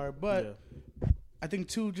action star. But I think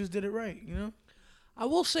 2 just did it right. I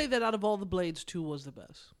will say that out of all the Blades, 2 was the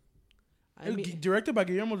best. Directed by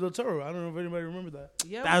Guillermo del Toro. I don't know if anybody remember that.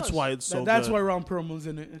 Yeah, That's why it's so That's good. why Ron Perlman's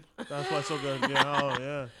in it. That's why it's so good. Yeah. Oh,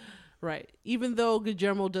 yeah. Right. Even though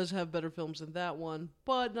Guillermo does have better films than that one,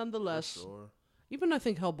 but nonetheless, even I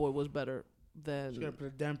think Hellboy was better than. You gotta put a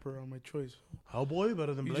damper on my choice. Hellboy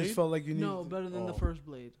better than You Blade? just felt like you needed. No, better than the first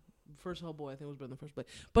Blade. First Hellboy, I think, was better than the first Blade.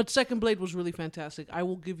 But second Blade was really fantastic. I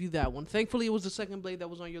will give you that one. Thankfully, it was the second Blade that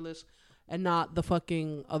was on your list, and not the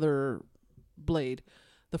fucking other Blade,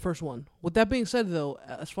 the first one. With that being said, though,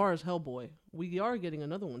 as far as Hellboy, we are getting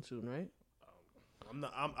another one soon, right?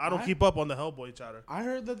 I don't keep up on the Hellboy chatter. I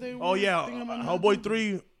heard that they. Oh yeah, thinking about Hellboy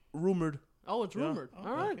 3 rumored. Oh, it's rumored.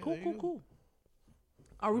 All right, okay, cool.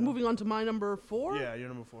 Are we moving on to my number 4? Yeah, you're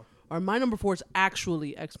number 4. Or my number 4 is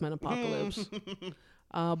actually X-Men Apocalypse.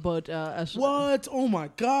 But What? Oh my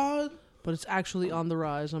God! But it's actually on the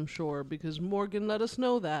rise, I'm sure, because Morgan let us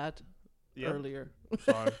know that earlier.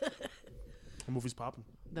 Sorry. The movie's popping.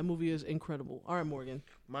 That movie is incredible. All right, Morgan.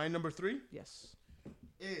 My number 3 Yes.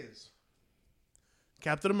 is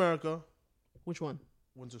Captain America, Which one?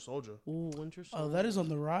 Winter Soldier. Ooh, Winter Soldier. Oh, that is on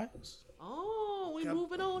the rise. Oh, we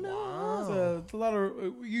moving on now. Wow. It's a lot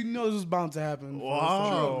of. This is bound to happen.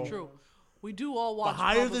 Wow. True. We do all watch. But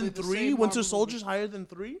higher probably than the 3? same Winter Marvel Soldier's movies. higher than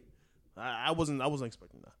 3? I wasn't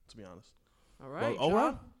expecting that, to be honest. All right. Well,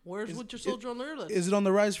 John, where's Winter Soldier on your list? Is it on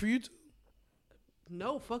the rise for you too?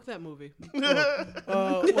 No, fuck that movie.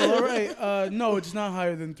 Well, all right. No, it's not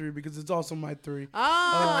higher than 3 because it's also my 3.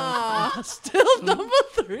 Still number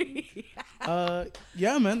 3.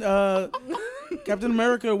 Yeah, man. Captain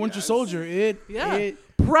America, Winter Soldier. It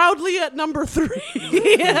Proudly at number 3.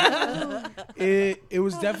 it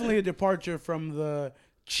was definitely a departure from the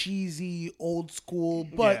cheesy, old school,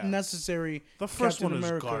 but necessary. The first Captain one is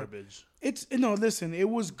America. garbage. Listen, it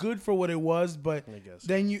was good for what it was, but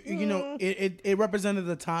then it represented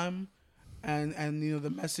the time, and the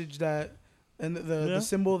message that, and the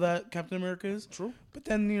symbol that Captain America is. True. But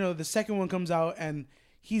then the second one comes out and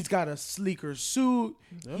he's got a sleeker suit.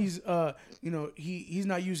 Yeah. He's he's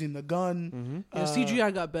not using the gun. Yeah,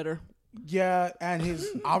 CGI got better. Yeah, and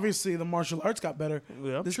obviously the martial arts got better.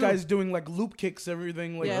 Yeah, this guy's doing like loop kicks,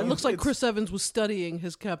 everything. Like, it looks like Chris Evans was studying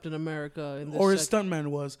his Captain America in this. Or his stuntman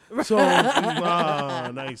was. So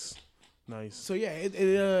nice. So yeah,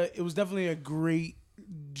 it was definitely a great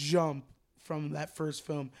jump from that first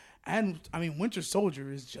film. And I mean, Winter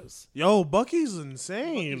Soldier is just Bucky's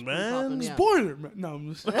insane, man. Spoiler, man. No,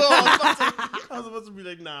 I'm just I was about to be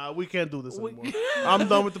like, nah, we can't do this anymore. I'm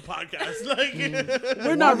done with the podcast. Like,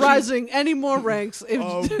 we're not rising any more ranks.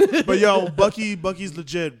 But Bucky's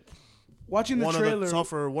legit. Watching the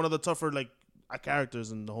trailer, one of the tougher like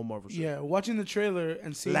characters in the whole Marvel show. Yeah, watching the trailer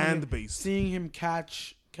and seeing him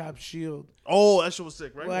catch Cap's shield. Oh, that shit was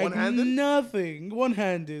sick, right? Like one-handed? Nothing.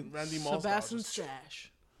 One-handed. Randy Moss. Sebastian Stash.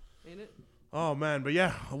 Ain't it? Oh man, but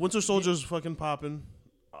yeah, Winter Soldier's fucking popping.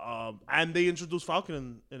 And they introduced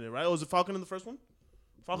Falcon in it, right? Oh, was it Falcon in the first one?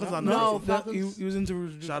 Falcon's not no, nice. He was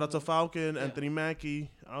into. Shout out to Falcon, Anthony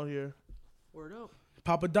Mackie out here. Word up.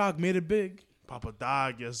 Papa Doc made it big. Papa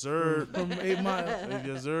Dog, yes sir. From 8 Mile.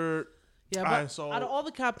 Yes sir. Yeah, but out of all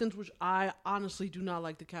the captains, which I honestly do not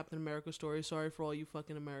like the Captain America story. Sorry for all you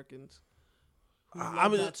fucking Americans.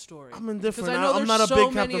 That story. I'm indifferent. I'm not a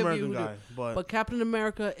big Captain America guy, but Captain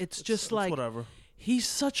America, it's just like whatever. He's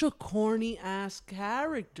such a corny ass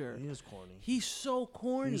character. He is corny. He's so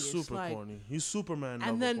corny. He's super corny. He's Superman.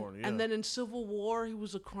 And then, corny, yeah. and then in Civil War, he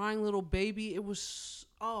was a crying little baby. It was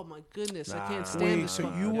my goodness. I can't stand this.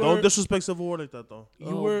 So you don't disrespect Civil War like that though.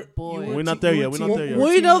 We're not there yet. We're not there yet.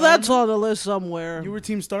 We know that's on the list somewhere. You were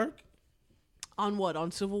Team Stark? On what?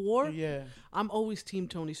 On Civil War? Yeah. I'm always Team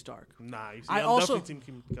Tony Stark. Nah, you see, I I'm also Team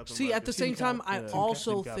Captain see America. at the same time. I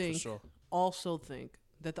also think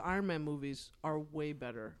that the Iron Man movies are way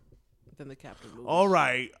better than the Captain movies. All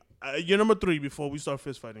right, you're number 3 before we start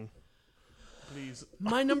fist fighting. Please.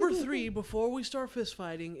 My number 3 before we start fist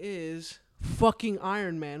fighting is fucking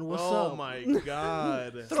Iron Man. What's up? Oh my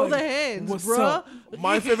god! Throw the hands, what's bruh. up?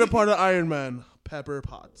 My favorite part of Iron Man: Pepper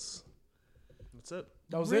Potts. That's it.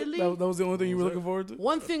 That was Really? it. That was the only thing you were looking forward to.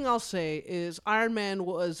 One thing I'll say is Iron Man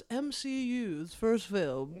was MCU's first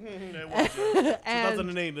film. It was, yeah.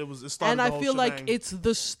 2008. It started. And I feel like it's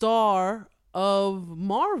the star of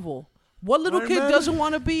Marvel. What little Iron kid Man? doesn't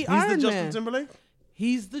want to be Iron Man? He's the Justin Timberlake.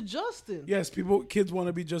 He's the Justin. Yes, kids want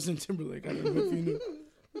to be Justin Timberlake. I don't know if you knew.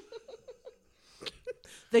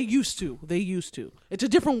 They used to. It's a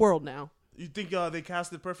different world now. You think they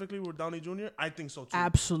cast it perfectly with Downey Jr.? I think so too.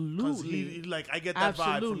 Absolutely. Because I get that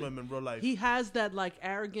vibe from him in real life. He has that like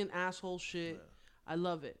arrogant asshole shit. Yeah. I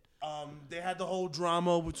love it. They had the whole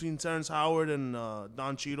drama between Terrence Howard and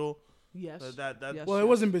Don Cheadle. Yes. Yes. Well, it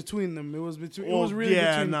wasn't between them. It was between. It was really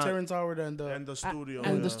between Terrence Howard and the studio.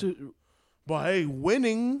 And the studio. But hey,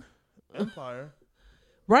 winning Empire.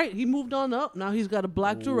 Right, he moved on up. Now he's got a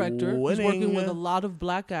black director. Winning. He's working with a lot of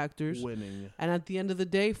black actors. Winning. And at the end of the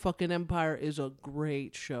day, fucking Empire is a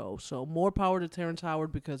great show. So more power to Terrence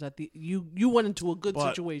Howard because you went into a good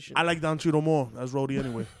situation. I like Don Cheadle more as Rhodey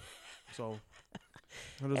anyway. So.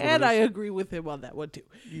 And I agree with him on that one too.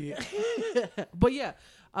 Yeah. But yeah,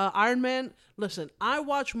 Iron Man. Listen, I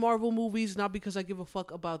watch Marvel movies not because I give a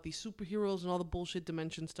fuck about the superheroes and all the bullshit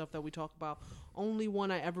dimension stuff that we talk about. Only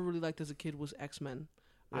one I ever really liked as a kid was X-Men.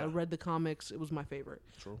 Yeah. I read the comics. It was my favorite.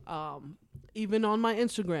 True. Even on my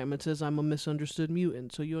Instagram, it says I'm a misunderstood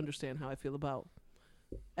mutant. So you understand how I feel about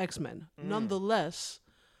X-Men. Nonetheless,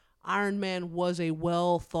 Iron Man was a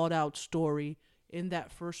well thought out story in that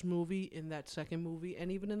first movie, in that second movie, and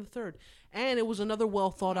even in the third. And it was another well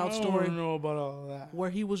thought out story. I don't know about all that. Where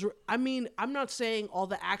he was, I'm not saying all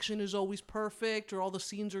the action is always perfect or all the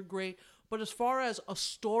scenes are great, but as far as a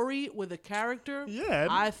story with a character,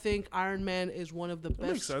 I think Iron Man is one of the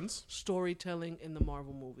best storytelling in the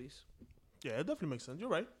Marvel movies. Yeah, it definitely makes sense. You're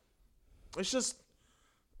right. It's just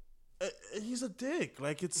he's a dick.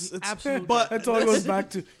 Like it's absolutely. But that's all it goes back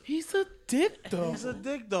to. He's a dick, though. He's a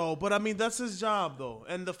dick, though. But I mean, that's his job, though.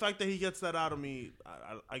 And the fact that he gets that out of me,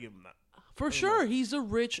 I give him that. For sure, he's a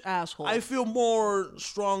rich asshole. I feel more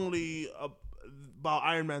strongly about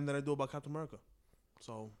Iron Man than I do about Captain America.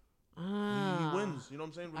 So. He wins, you know what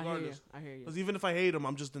I'm saying? Regardless. I hear you. Because even if I hate him,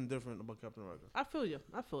 I'm just indifferent about Captain America. I feel you.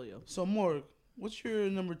 So, Morg, what's your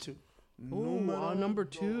number 2? Our number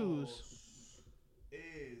 2s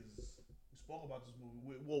is... We spoke about this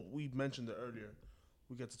movie. We mentioned it earlier.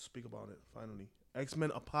 We get to speak about it, finally.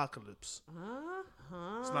 X-Men Apocalypse.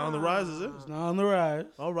 It's not on the rise, is it? It's not on the rise.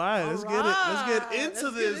 All right, let's get it. Let's get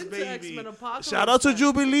into this, baby. Shout out to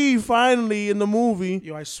Jubilee, finally, in the movie.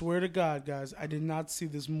 Yo, I swear to God, guys, I did not see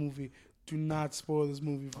this movie. Do not spoil this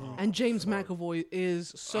movie for me. And James McAvoy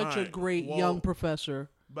is such a great young professor.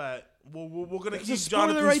 But we're gonna keep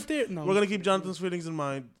Jonathan's right there. No. We're gonna keep Jonathan's feelings in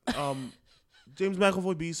mind. James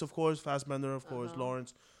McAvoy, Beast, of course. Fassbender, of course.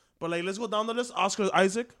 Lawrence. But let's go down the list. Oscar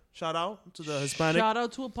Isaac, shout out to the Hispanic. Shout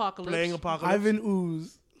out to Apocalypse. Playing Apocalypse. Ivan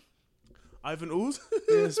Ooze. Ivan Ooze?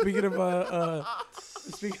 Yeah, speaking of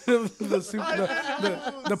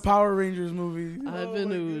the Power Rangers movie.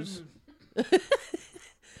 Ivan Ooze.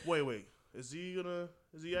 Wait. Is he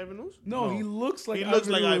Ivan Ooze? No, he looks like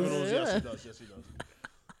Ivan Ooze. Yes, he does.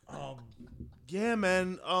 Yeah,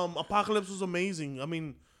 man. Apocalypse was amazing. I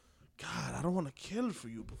mean, God, I don't want to kill it for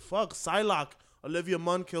you, but fuck, Psylocke. Olivia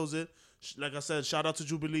Munn kills it. Like I said, shout out to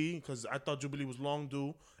Jubilee because I thought Jubilee was long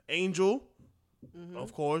due. Angel,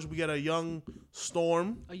 of course. We get a young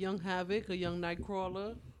Storm, a young Havoc, a young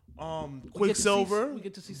Nightcrawler. Quicksilver. We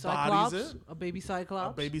get to see Cyclops, a baby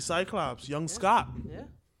Cyclops. Young Scott.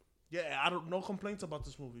 Yeah. I don't no complaints about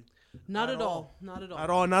this movie. Not at all.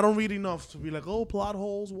 And I don't read enough to be like, oh, plot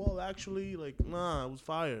holes. Well, actually, nah, it was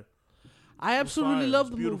fire. I absolutely love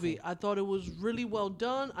the movie. I thought it was really well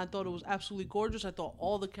done. I thought it was absolutely gorgeous. I thought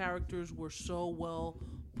all the characters were so well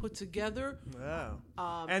put together. Yeah.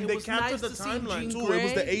 And they captured the timeline, too. It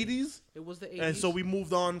was the 80s. It was the 80s. And so we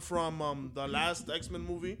moved on from the last X-Men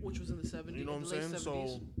movie. Which was in the 70s. You know what I'm saying? 70s.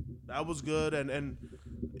 So that was good. And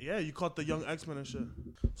yeah, you caught the young X-Men and shit.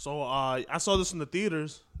 So I saw this in the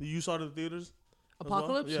theaters. You saw it in the theaters?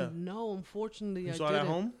 Apocalypse? Well? Yeah. No, unfortunately, I didn't. You saw it at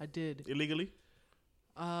home? I did. Illegally?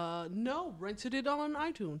 No, rented it on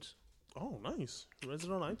iTunes. Oh, nice. Rented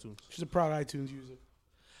it on iTunes. She's a proud iTunes user.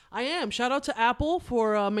 I am. Shout out to Apple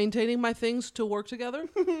for maintaining my things to work together.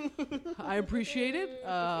 I appreciate it.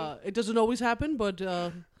 It doesn't always happen, but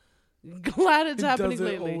glad it's happening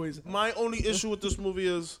lately. My only issue with this movie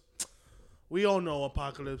is we all know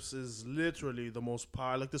Apocalypse is literally the most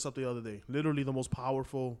powerful. I looked this up the other day. Literally the most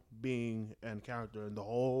powerful being and character in the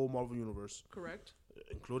whole Marvel Universe. Correct.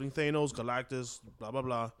 Including Thanos, Galactus, blah, blah,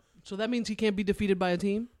 blah. So that means he can't be defeated by a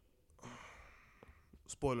team?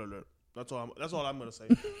 Spoiler alert. That's all I'm going to say.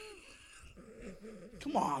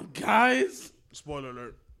 Come on, guys. Spoiler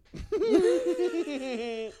alert.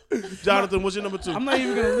 Jonathan, what's your number 2? I'm not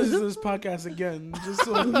even going to listen to this podcast again. Just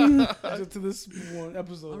to this one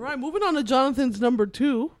episode. All right, moving on to Jonathan's number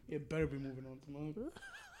 2. It better be moving on to mine.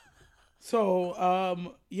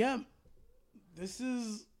 So, yeah. This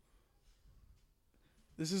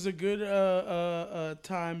is a good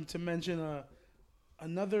time to mention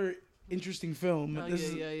another interesting film. Oh, This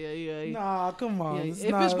is- yeah. Nah, come on. Yeah, It's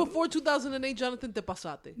if not, it's before 2008, Jonathan, te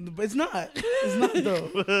pasate. but it's not. It's not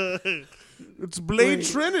though. It's Blade Wait.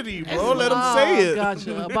 Trinity, bro. Let him say it.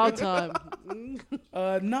 Gotcha. About time.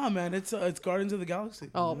 Nah, man. It's Guardians of the Galaxy.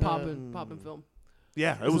 Oh, poppin' film.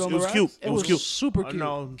 Yeah, it Was was it it on was the cute. racks? It was cute. super cute.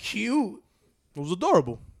 No, Cute. it was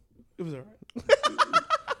adorable. It was alright.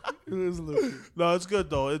 It was a little cute. No, it's good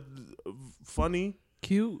though. It funny.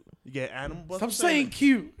 Cute. You get animal. what's Stop the saying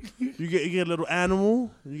cute. You get a little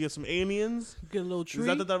animal. You get some aliens. Get a little tree. Is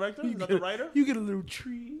that the director? Is that the writer? You get a little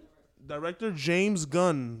tree. Director James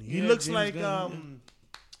Gunn. He Yeah, looks James like Gunn,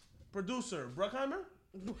 producer Bruckheimer,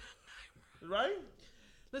 right?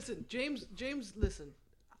 Listen, James, listen.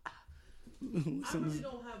 I really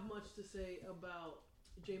don't have much to say about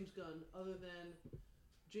James Gunn other than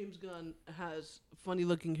James Gunn has funny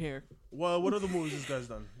looking hair. Well, what other movies this guy's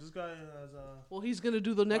done? This guy has Well, he's gonna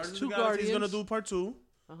do the next Guardians of two the Galaxy. Guardians. He's gonna do part 2.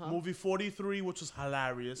 Uh-huh. Movie 43, which was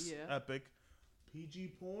hilarious, Yeah. epic.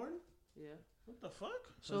 PG porn. Yeah. What the fuck?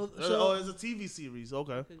 So- oh, it's a TV series.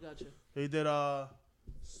 Okay. Okay, gotcha. He did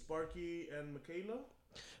Sparky and Michaela.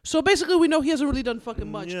 So basically, we know he hasn't really done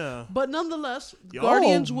fucking much. Yeah. But nonetheless, Yo,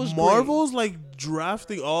 Guardians was Marvel's like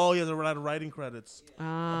drafting. Oh, he has a lot of writing credits. great. Put a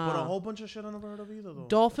Ah. whole bunch of shit I never heard of either though.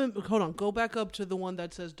 Dolphin. Hold on. Go back up to the one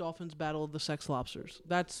that says Dolphins Battle of the Sex Lobsters.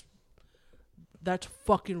 That's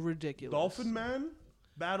fucking ridiculous. Dolphin Man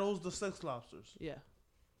battles the sex lobsters. Yeah.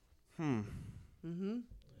 I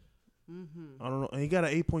don't know. And he got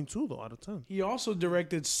an 8.2 though out of 10. He also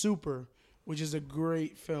directed Super, which is a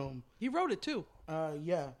great film. He wrote it too.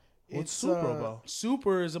 Yeah. What's Super about?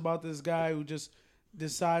 Super is about this guy who just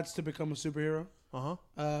decides to become a superhero. Uh-huh.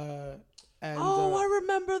 And, I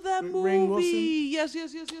remember that movie. Rainn Wilson? Yes.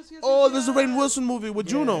 Oh, there's a Rainn Wilson movie with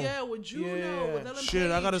Juno. Yeah, with Juno. Yeah. With Ellen Shit,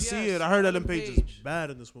 I Page, gotta see yes, it. I heard Ellen Page. Page is bad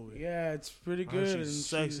in this movie. Yeah, it's pretty I heard good. she's and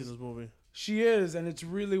sexy in this movie. She is, and it's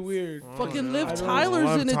really weird. Fucking Liv I don't-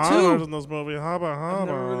 Tyler's in it Tyler's too. in this movie. I've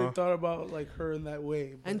never really thought about like her in that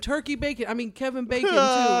way. but- And Turkey Bacon. I mean Kevin Bacon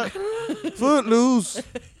too. Footloose.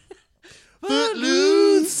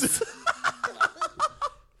 Footloose.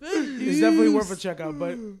 It's definitely worth a check out.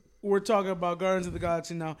 But we're talking about Guardians of the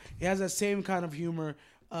Galaxy now. It has that same kind of humor.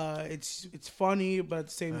 It's funny, but at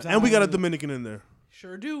the same time, And we got a Dominican in there.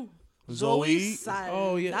 Sure do. Zoe.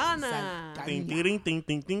 Oh, yeah. Saldana. Ding, ding, ding,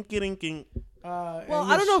 ding, ding, ding, ding. Well,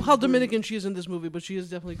 I don't know how Dominican she is in this movie, but she is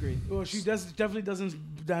definitely green. Well, she definitely doesn't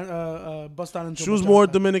bust out into. She was more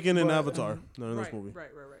bachata. Dominican in But, Avatar than in this movie. Right.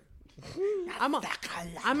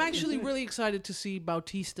 I'm actually really excited to see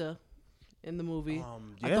Bautista in the movie.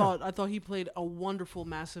 Yeah. I thought he played a wonderful,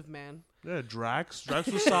 massive man. Yeah, Drax. Drax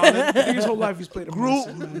was solid. I think his whole life he's played a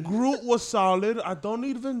massive man. Groot was solid. I don't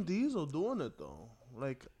need Vin Diesel doing it though.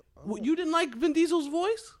 Like, You didn't like Vin Diesel's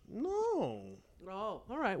voice? no. Oh,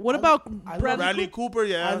 all right. What about I love Bradley? Bradley Cooper,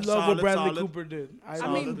 yeah. I love solid, what Bradley solid. Cooper did.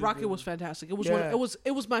 I mean, Rocket was fantastic. It was Yeah.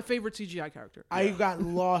 it was my favorite CGI character. I got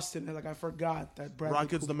lost in it. Like I forgot that Bradley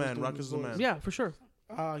Rocket's the Cooper was man. doing Rocket's his the voice. man. Yeah, for sure.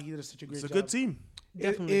 He did such a great It's a job. good team.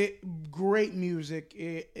 Definitely. Great music.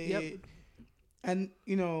 Yep. And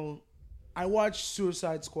you know, I watched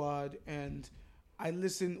Suicide Squad and I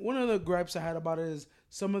listened. One of the gripes I had about it is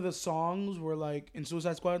some of the songs were like in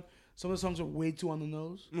Suicide Squad. Some of the songs are way too on the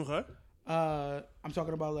nose. Okay. I'm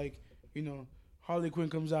talking about like, you know, Harley Quinn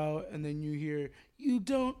comes out and then you hear "You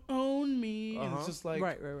Don't Own Me" and it's just like,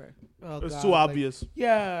 right. oh, It's God, too like- obvious.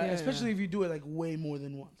 Yeah, Yeah, especially yeah. if you do it like way more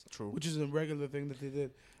than once. True. Which is a regular thing that they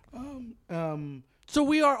did. So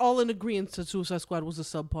we are all in agreement that Suicide Squad was a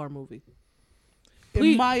subpar movie. In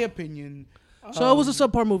Please- my opinion, So it was a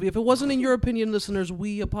subpar movie. If it wasn't in your opinion, listeners,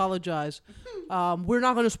 we apologize. We're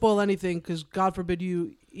not going to spoil anything because God forbid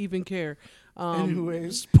you even care.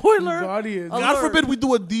 anyways, Spoiler. Guardians. alert. God forbid we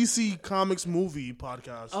do a DC Comics movie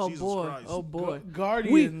podcast. Oh Jesus boy. Christ. Oh boy.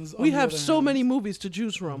 Guardians. We on the have other so hand. many movies to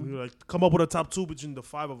choose from. You're like, come up with a top 2 between the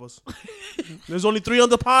 5 of us. There's only 3 on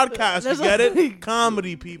the podcast. You get it?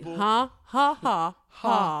 Comedy, people. Ha ha ha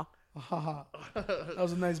ha. Haha. That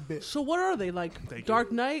was a nice bit. So what are they like? Thank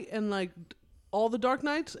Dark you. Knight and like all the Dark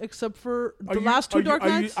Knights except for Are the you- last two are you- Dark are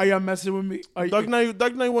you- Knights? Are you messing with me? Are you- Dark Knight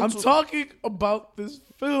 1, I'm 2. talking about this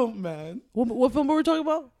film, man. What film were we talking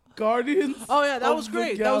about? Guardians. Oh yeah, that of was the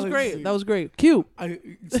great. That was great. Galaxy. That was great. Cute.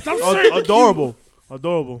 Stop saying Adorable.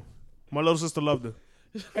 Adorable. My little sister loved it.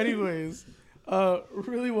 Anyways,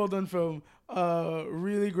 really well done film.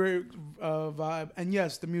 Really great vibe, and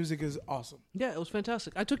yes, the music is awesome. Yeah, it was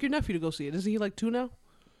fantastic. I took your nephew to go see it. Isn't he like 2 now?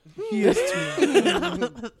 He is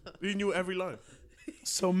too. He knew every line.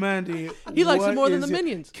 So Mandy, He likes it what more than is the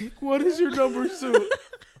Minions. What is your number 2?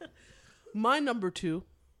 My number 2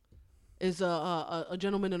 is a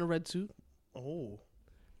gentleman in a red suit. Oh.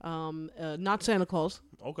 Not Santa Claus,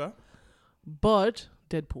 Okay. but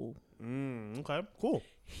Deadpool. Okay. Cool.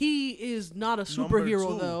 He is not a Number superhero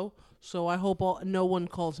two. though, so I hope no one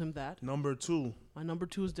calls him that. Number 2. My number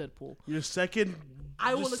 2 is Deadpool. Your second. I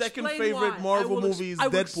your will second explain favorite why. Marvel movie is I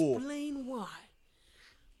will Deadpool. explain why.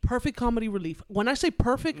 Perfect comedy relief. When I say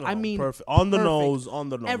perfect, I mean perfect. On the perfect. nose. On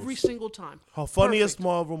the nose. Every single time. Her funniest Perfect.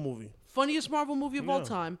 Marvel movie. Funniest Marvel movie of all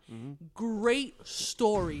time. Great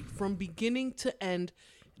story from beginning to end,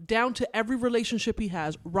 down to every relationship he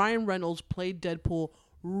has. Ryan Reynolds played Deadpool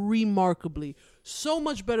remarkably. So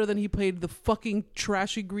much better than he played the fucking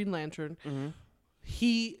trashy Green Lantern.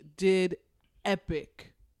 He did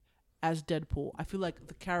epic as Deadpool. I feel like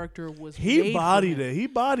the character was He bodied it. He I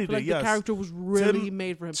bodied feel it. like Yes. the character was really Tim-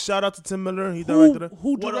 made for him. Shout out to Tim Miller. He directed it.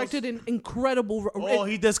 Who What directed else? an incredible... Oh,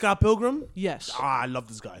 he did Scott Pilgrim? Yes. I love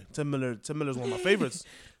this guy. Tim Miller. Tim Miller's one of my favorites.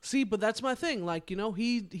 See, but that's my thing. Like, you know,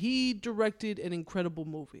 he directed an incredible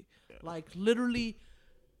movie. Like, literally,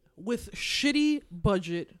 with shitty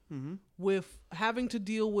budget, with having to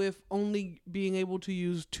deal with only being able to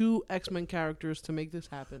use 2 X-Men characters to make this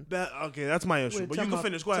happen. Okay, that's my issue. Wait, But you time can out.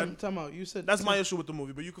 finish. Go ahead. Time out. You said That's my issue with the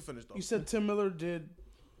movie, but you can finish though. You said Tim Miller did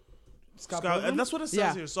Scott Scott, Pilgrim? and that's what it says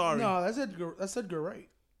Yeah. here. Sorry. No, that's Edgar Wright.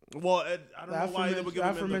 Well, I don't know why they would give him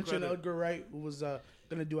the aforementioned credit. Edgar Wright was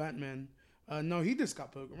gonna do Ant-Man. No, he did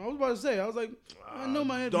Scott Pilgrim. I was about to say. I was like, I know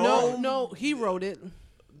my head. don't- No, he wrote it.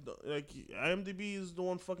 Like IMDb is the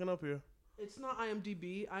one fucking up here. It's not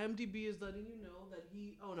IMDb. IMDb is letting you know that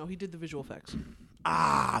he... Oh, no, he did the visual effects.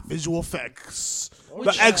 Visual effects.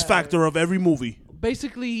 Which- The X factor of every movie.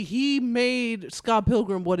 Basically, he made Scott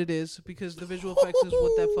Pilgrim what it is because the visual effects is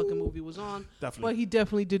what that fucking movie was on. Definitely. But he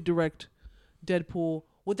definitely did direct Deadpool.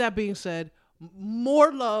 With that being said,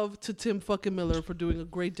 more love to Tim fucking Miller for doing a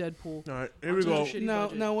great Deadpool. All right, here we go. Shitty Now,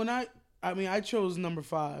 budget. now when I chose number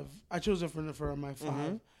 5. I chose it for my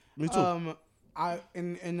 5. Me too. I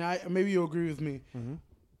maybe you'll agree with me.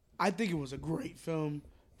 I think it was a great film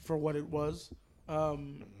for what it was.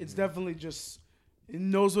 It's definitely just it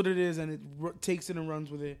knows what it is and it takes it and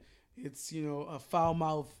runs with it. It's a foul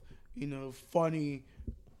mouth, funny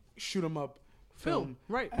shoot 'em up film,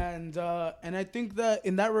 right? And I think that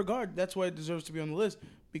in that regard, that's why it deserves to be on the list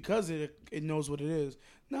because it knows what it is.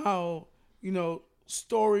 Now,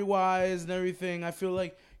 story wise and everything, I feel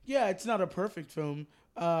like it's not a perfect film.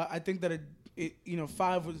 I think that it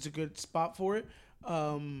 5 was a good spot for it.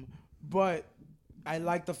 But I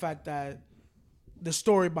like the fact that the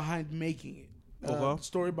story behind making it, the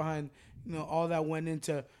story behind all that went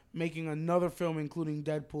into making another film, including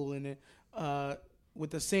Deadpool in it, with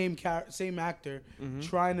the same actor,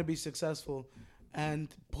 trying to be successful and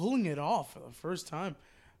pulling it off for the first time.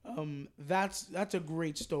 That's a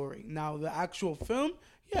great story. Now the actual film,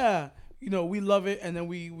 we love it, and then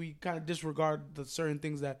we kind of disregard the certain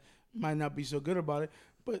things that might not be so good about it.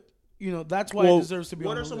 But that's why it deserves to be.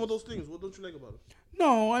 What on are the some list. of those things? What don't you like about it?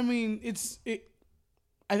 No, I mean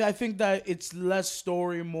I think that it's less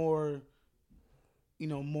story, more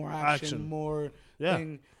more action. More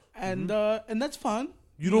thing, and that's fun.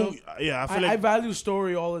 I feel I value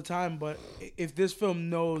story all the time, but if this film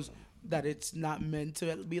knows that it's not meant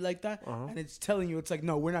to be like that, and it's telling you, it's like,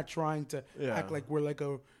 no, we're not trying to act like we're like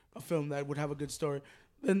a film that would have a good story.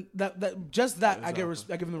 Then I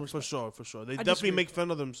give them the respect. For sure. They definitely disagree. make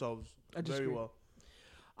fun of themselves very disagree. well.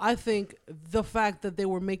 I think the fact that they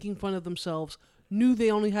were making fun of themselves, knew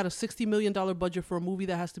they only had a $60 million budget for a movie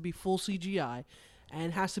that has to be full CGI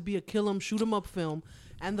and has to be a kill 'em, shoot 'em up film,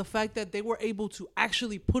 and the fact that they were able to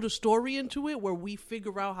actually put a story into it where we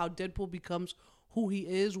figure out how Deadpool becomes who he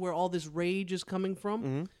is, where all this rage is coming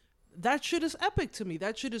from, that shit is epic to me.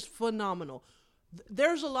 That shit is phenomenal.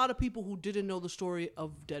 There's a lot of people who didn't know the story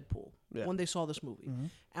of Deadpool when they saw this movie.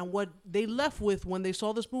 And what they left with when they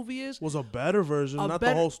saw this movie was a better version,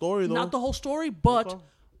 the whole story though. Not the whole story, but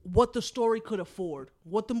what the story could afford,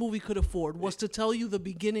 what the movie could afford was to tell you the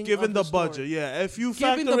beginning Given of the story. budget, if you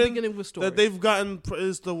Given factor the in beginning of the story. that they've gotten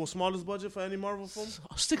is the smallest budget for any Marvel film?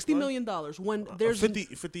 $60 million when there's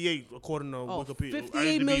 58 according to Wikipedia.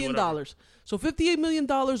 $58 million. So $58 million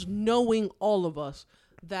knowing all of us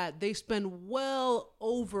that they spend well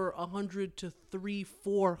over 100 to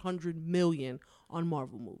 400 million on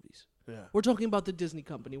Marvel movies. Yeah. We're talking about the Disney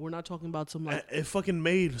company. We're not talking about some like It fucking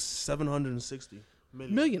made 760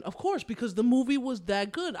 million, of course, because the movie was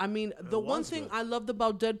that good. I mean, the one thing I loved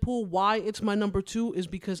about Deadpool, why it's my number 2, is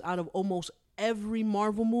because out of almost every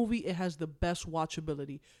Marvel movie, it has the best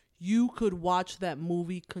watchability. You could watch that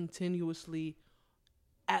movie continuously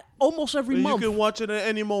at almost every month. You can watch it at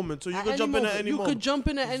any moment, so you can jump in at any moment. You could jump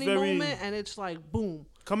in at any moment, and it's like boom.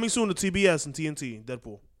 Coming soon to TBS and TNT.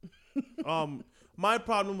 Deadpool. My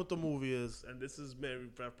problem with the movie is, and this is maybe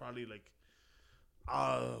probably like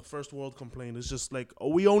first world complaint, it's just like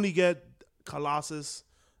we only get Colossus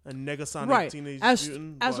and Negasonic Teenage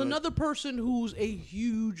Mutant. As another person who's a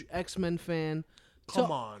huge X-Men fan,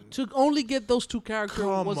 come on. To only get those two characters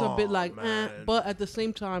was a bit like, but at the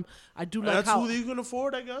same time, I do like that's how... That's who you can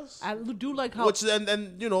afford, I guess. I do like how... Which,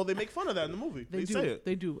 and you know, they make fun of that in the movie. They say it.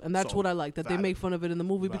 They do. And that's what I like, that they make fun of it in the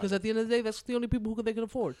movie, because at the end of the day, that's the only people who they can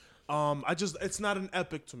afford. It's not an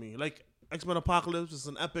epic to me. Like, X-Men Apocalypse is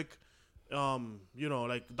an epic. You know,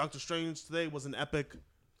 like, Doctor Strange today was an epic.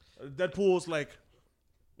 Deadpool's like,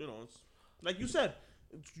 you know, it's, like you said,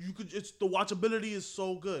 it's the watchability is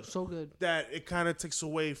so good that it kind of takes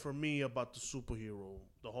away from me about the superhero,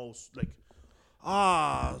 the whole like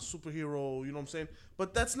superhero, you know what I'm saying?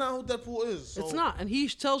 But that's not who Deadpool is. So. It's not, and he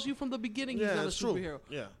tells you from the beginning he's not a superhero. True.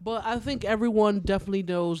 Yeah, but I think everyone definitely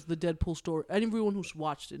knows the Deadpool story. Everyone who's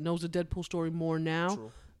watched it knows the Deadpool story more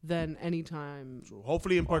now than any time. True.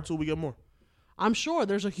 Hopefully in part 2 we get more. I'm sure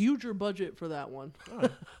there's a huger budget for that one. Right.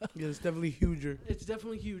 Yeah, it's definitely huger. It's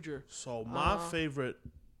definitely huger. So my favorite.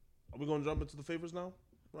 Are we gonna jump into the favorites now?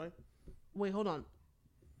 Right? Wait, hold on.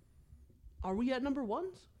 Are we at number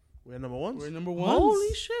ones? We're at number ones. We're at number ones.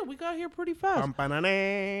 Holy shit, we got here pretty fast.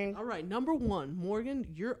 All right, number one. Morgan,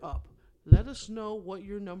 you're up. Let us know what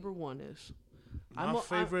your number one is. My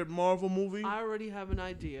favorite Marvel movie. I already have an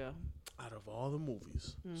idea. Out of all the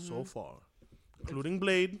movies so far, including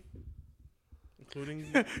Blade.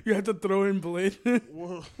 You have to throw in Blade.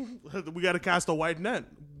 We got to cast a white net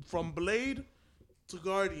from Blade to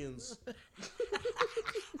Guardians.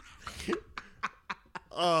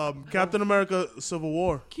 Captain America: Civil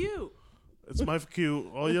War. Cute. It's my cute.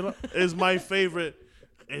 Oh, you know, is my favorite.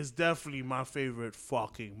 It's definitely my favorite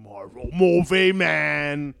fucking Marvel movie,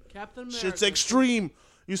 man. Captain America. Shit's extreme.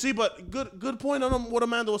 You see, but good point on what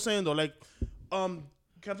Amanda was saying though. Like,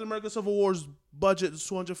 Captain America: Civil War's budget is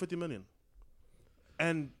 $250 million.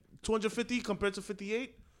 And 250 compared to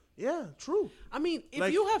 58, yeah, true. I mean,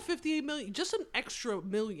 if you have 58 million, just an extra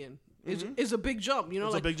million is a big jump. You know,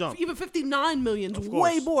 it's like a big jump. Even 59 million is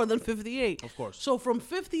way more than 58. Of course. So from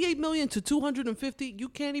 58 million to 250, you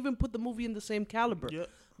can't even put the movie in the same caliber. Yeah.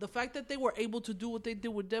 The fact that they were able to do what they did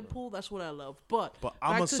with Deadpool, that's what I love. But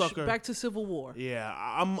I'm a sucker. Back to Civil War. Yeah,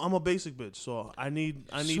 I'm a basic bitch, so I need.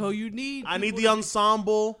 So you need. I need the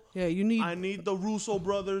ensemble. Yeah, you need. I need the Russo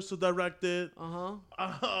brothers to direct it.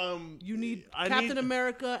 You need Captain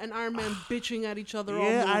America and Iron Man bitching at each other. Yeah, all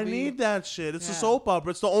movie. I need that shit. It's a soap opera.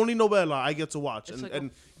 It's the only novella I get to watch and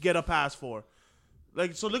get a pass for.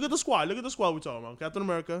 Like, so look at the squad. Look at the squad we're talking about. Captain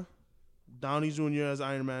America, Downey Jr. as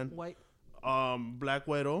Iron Man. White. Black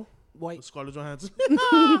Widow. White. Scarlett Johansson.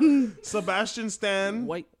 Sebastian Stan.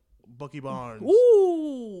 White. Bucky Barnes.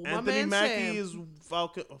 Ooh, Anthony Mackie Sam. is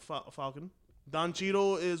Falcon. Don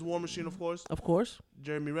Cheadle is War Machine, of course. Of course.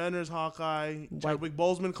 Jeremy Renner is Hawkeye. Chadwick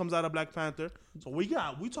Boseman comes out of Black Panther. So we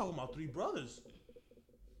talking about three brothers.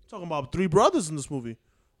 Talking about three brothers in this movie.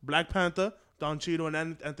 Black Panther, Don Cheadle,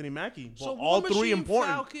 and Anthony Mackie. So all War three Machine,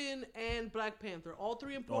 important. Falcon, and Black Panther. All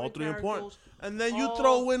three important. All three characters. important. And then you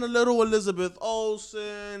throw in a little Elizabeth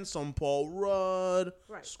Olsen, some Paul Rudd,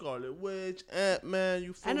 Scarlet Witch, Ant-Man.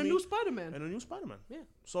 You feel me? And a new Spider-Man. Yeah.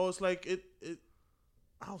 So it's like it.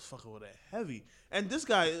 I was fucking with it heavy. And this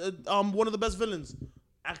guy, one of the best villains,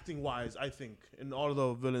 acting wise, I think, in all of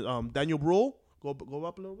the villains. Daniel Bruhl, go up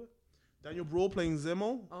a little bit. Daniel Bruhl playing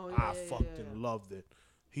Zemo. Oh, yeah, I fucking loved it.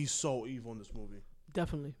 He's so evil in this movie.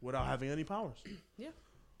 Definitely. Without having any powers. Yeah.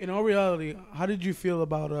 In all reality, how did you feel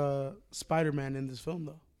about Spider-Man in this film,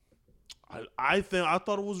 though? I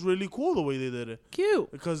thought it was really cool the way they did it. Cute.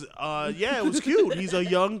 Because it was cute. He's a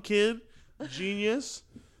young kid, genius,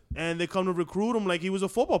 and they come to recruit him like he was a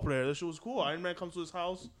football player. That shit was cool. Iron Man comes to his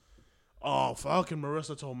house. Oh, fucking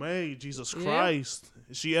Marissa Tomei. Jesus Christ.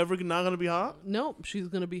 Is she ever not gonna be hot? Nope, she's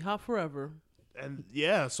gonna be hot forever. And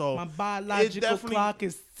yeah, so my biological clock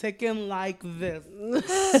is ticking like this.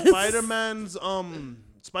 Spider-Man's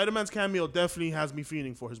cameo definitely has me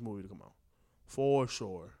feeling for his movie to come out, for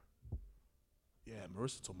sure. Yeah,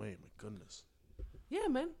 Marissa Tomei, my goodness. Yeah,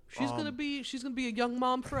 man, she's gonna be a young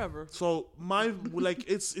mom forever. So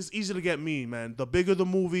it's easy to get me, man. The bigger the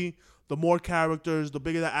movie, the more characters, the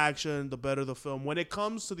bigger the action, the better the film. When it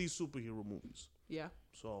comes to these superhero movies, yeah.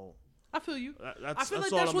 So. I feel you. I feel like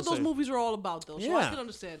that's what those movies are all about, though. So I can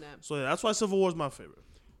understand that. So yeah, that's why Civil War is my favorite.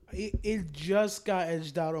 It just got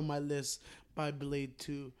edged out on my list by Blade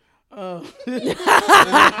 2. I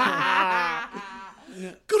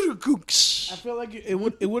feel like it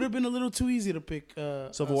would have been a little too easy to pick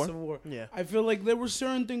Civil War. Yeah, I feel like there were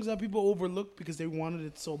certain things that people overlooked because they wanted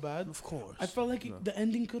it so bad. Of course, I felt like the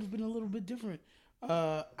ending could have been a little bit different.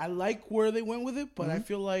 I like where they went with it, but I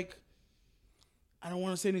feel like I don't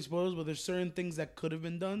want to say any spoilers, but there's certain things that could have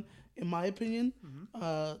been done, in my opinion,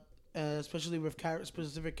 especially with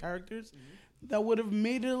specific characters, that would have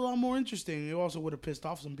made it a lot more interesting. It also would have pissed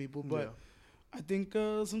off some people, but I think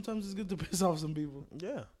sometimes it's good to piss off some people.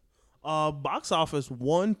 Yeah. Box office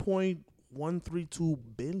 1.132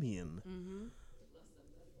 billion.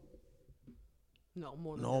 No,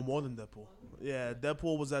 more than Deadpool. Yeah,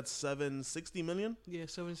 Deadpool was at 760 million. Yeah,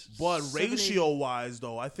 But ratio-wise,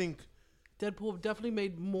 though, I think Deadpool definitely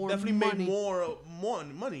made more made money. more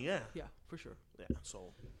money, yeah. Yeah, for sure. Yeah,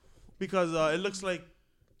 so because it looks like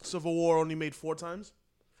Civil War only made 4 times.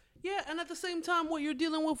 Yeah, and at the same time, what you're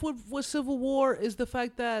dealing with Civil War is the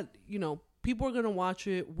fact that, people are going to watch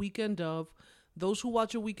it weekend of. Those who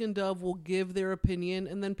watch it weekend of will give their opinion,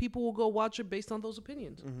 and then people will go watch it based on those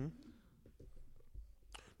opinions.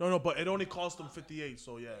 No, but it only cost them 58,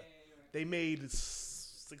 so yeah. They made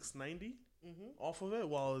 690 off of it,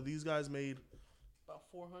 while these guys made About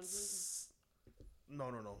 400? No.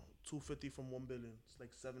 250 from 1 billion. It's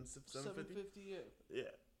like 750. Yeah. Yeah.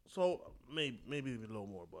 So maybe a little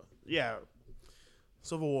more, but yeah.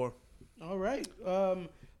 Civil War. All right.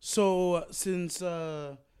 So since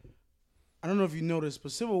I don't know if you noticed,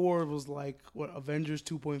 but Civil War was like Avengers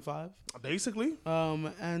 2.5. Basically.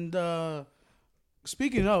 And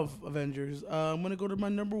speaking of Avengers, I'm gonna go to my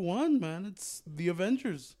number one, man. It's the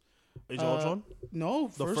Avengers. Age of Ultron? No,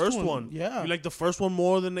 The first one. Yeah. You like the first one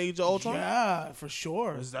more than Age of Ultron? Yeah, for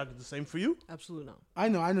sure. Is that the same for you? Absolutely not. I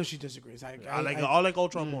know she disagrees. I like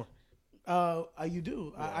Ultron more. You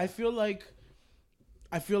do. Yeah. I feel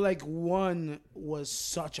like one was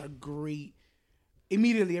such a great.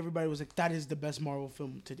 Immediately, everybody was like, "That is the best Marvel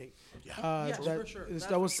film to date." Yeah, yes, for sure.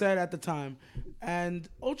 That was said at the time, and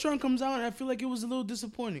Ultron comes out, and I feel like it was a little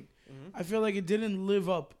disappointing. I feel like it didn't live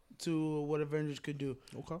up to what Avengers could do.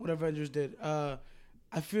 Okay. What Avengers did. I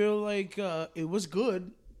feel like it was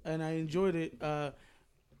good, and I enjoyed it. There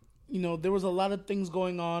was a lot of things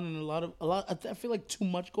going on, and a lot. I feel like too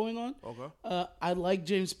much going on. Okay. I like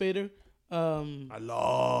James Spader. I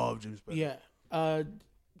love James Spader. Yeah.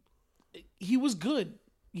 He was good.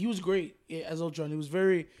 He was great as Ultron. He was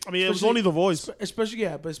very. I mean, it was only the voice,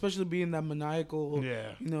 especially being that maniacal.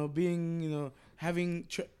 Yeah. Having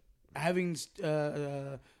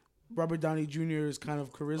Robert Downey Jr.'s kind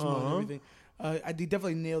of charisma and everything. He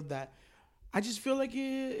definitely nailed that. I just feel like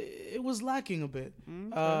it was lacking a bit.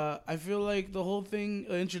 I feel like the whole thing,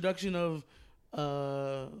 introduction of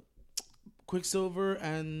Quicksilver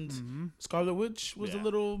and Scarlet Witch was a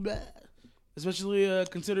little bad. Especially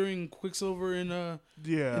considering Quicksilver in the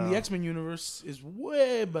X-Men universe is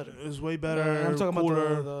way better. It's way better. I'm talking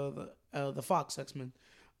about the Fox X-Men.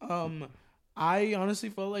 I honestly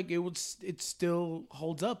felt like it still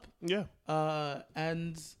holds up. Yeah.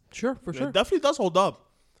 And sure, for sure. It definitely does hold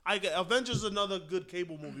up. Avengers is another good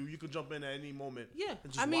cable movie where you can jump in at any moment. Yeah.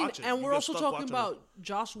 And just watch it. And we're also talking about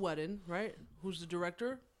Joss Whedon, right? Who's the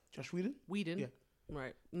director? Josh Whedon? Yeah.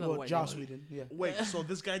 Right. Joss Whedon, yeah. Wait, so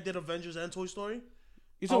this guy did Avengers and Toy Story?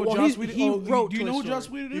 You talking about Joss Whedon? He wrote do you know Toy who Joss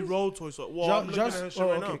Whedon is? He wrote Toy Story. Well, I'm looking at his shit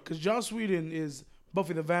right now. Because Joss Whedon is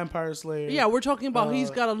Buffy the Vampire Slayer. Yeah, we're talking about he's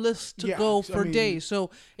got a list to go for days.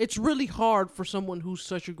 So it's really hard for someone who's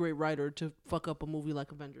such a great writer to fuck up a movie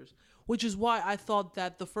like Avengers. Which is why I thought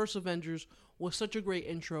that the first Avengers was such a great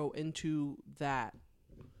intro into that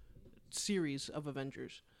series of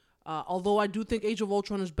Avengers. Although I do think Age of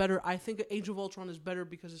Ultron is better, I think Age of Ultron is better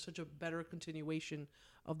because it's such a better continuation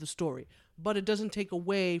of the story. But it doesn't take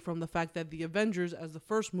away from the fact that the Avengers, as the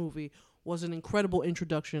first movie, was an incredible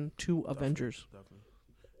introduction to Avengers. Definitely.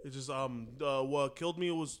 It's just what killed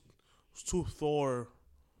me was too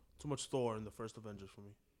much Thor in the first Avengers for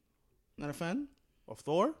me. Not a fan of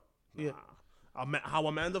Thor? Yeah. How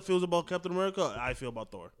Amanda feels about Captain America, I feel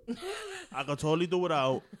about Thor. I could totally do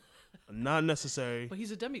without. Not necessary. But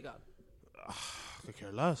he's a demigod. I could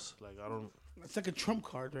care less. Like I don't. It's like a trump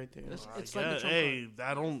card right there. It's like a trump card.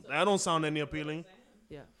 That don't sound any appealing.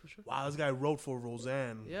 Yeah, for sure. Wow, this guy wrote for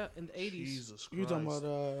Roseanne. Yeah, in the 80s. Jesus Christ. You're talking about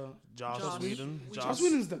Joss Whedon. Joss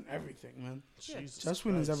Whedon's done everything, man. Jesus Joss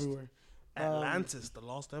Whedon's everywhere. Atlantis, the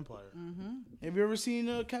Lost Empire. Mm-hmm. Have you ever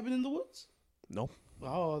seen Cabin in the Woods? No.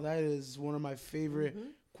 Oh, that is one of my favorite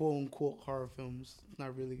quote-unquote horror films.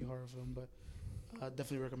 Not really a horror film, but I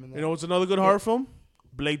definitely recommend that. You know what's another good horror film?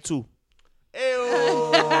 Blade 2.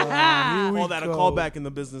 Call that a callback in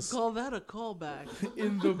the business. Call that a callback.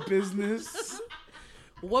 In the business.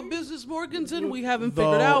 What business, Morganton? We haven't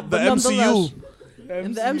figured out, but the nonetheless. MCU.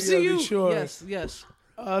 In the MCU. Sure. Yes.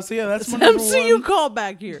 So yeah, that's it's my number MCU one.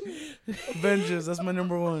 callback here. Avengers, that's my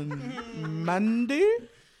number one. Mandy?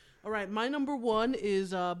 All right, my number one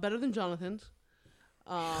is better than Jonathan's.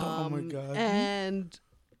 Oh my God. And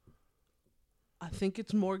I think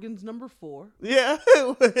it's Morgan's number 4. Yeah,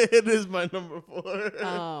 it is my number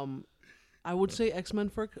 4. I would say X-Men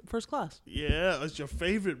First Class. Yeah, it's your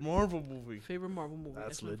favorite Marvel movie. Favorite Marvel movie.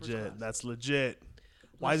 That's X-Men First legit. Class. That's legit.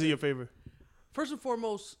 Why is it your favorite? First and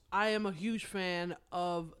foremost, I am a huge fan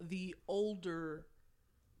of the older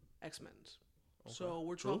X-Men. Okay, So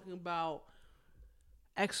we're true. talking about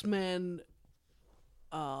X-Men.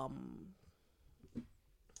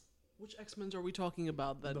 Which X-Men are we talking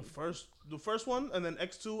about? Then The first one, and then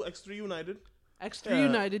X2, X3 United. X3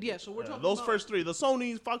 United, yeah. So we're talking those about first 3, the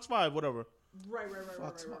Sony, Fox 5, whatever. Right.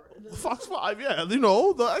 Fox 5, yeah, you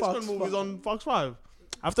know the X-Men Fox movies 5. on Fox 5.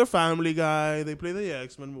 After Family Guy, they play the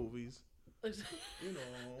X-Men movies. You know.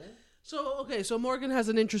 So Morgan has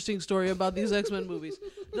an interesting story about these X-Men movies.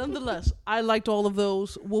 Nonetheless, I liked all of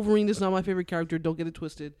those. Wolverine is not my favorite character. Don't get it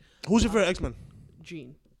twisted. Who's your favorite X-Men?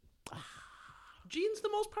 Jean. Jean's the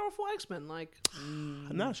most powerful X-Men. Like,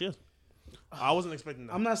 Nah, she is. I wasn't expecting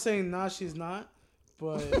that. I'm not saying she's not,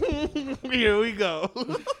 but Here we go.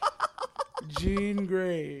 Jean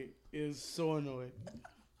Grey is so annoying.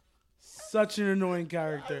 Such an annoying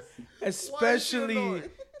character, especially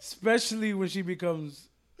when she becomes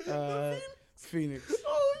Phoenix.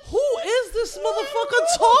 who is this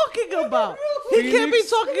motherfucker talking about? He can't be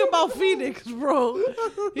talking about Phoenix, bro.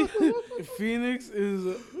 Phoenix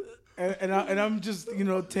is, and I'm just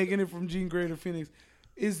taking it from Jean Grey to Phoenix,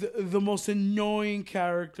 is the most annoying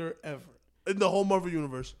character ever. In the whole Marvel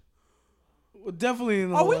universe. Well, definitely in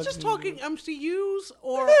the Are we whole just X-Men talking MCUs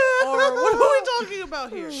or what are we talking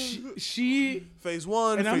about here? She Phase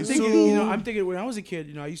 1, and I'm Phase thinking, 2. I'm thinking when I was a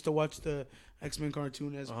kid, I used to watch the X-Men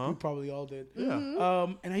cartoon as we probably all did. Yeah.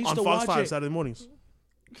 And I used On to Fox watch 5 it. Saturday mornings.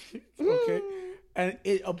 Okay. And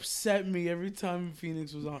it upset me every time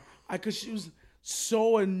Phoenix was on. Cause she was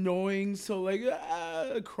so annoying, so like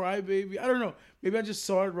crybaby. I don't know. Maybe I just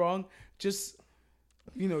saw it wrong. Just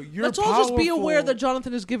you're Let's all just be aware powerful. that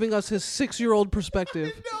Jonathan is giving us his 6-year-old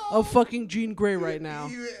perspective of fucking Jean Grey right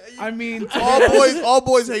now. I mean, all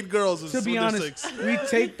boys hate girls. to be when they're honest, 6. we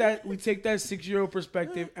take that 6-year-old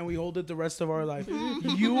perspective and we hold it the rest of our life.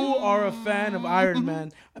 You are a fan of Iron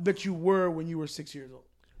Man. I bet you were when you were 6 years old.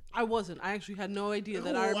 I wasn't. I actually had no idea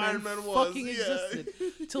that Who Iron Man was, fucking yeah.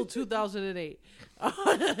 existed till 2008.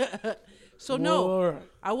 So All no, right.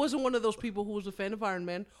 I wasn't one of those people who was a fan of Iron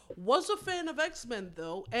Man. Was a fan of X-Men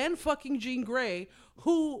though, and fucking Jean Grey,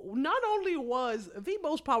 who not only was the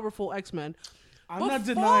most powerful X-Men, I'm but not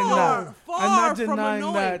denying that. far I'm not from denying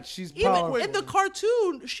annoying. that she's Even powerful. in the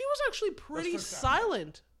cartoon, she was actually pretty First Class.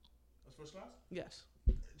 silent. That's First Class? Yes.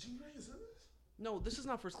 Jean Grey is in this? No, this is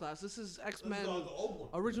not First Class. This is This X-Men, is the old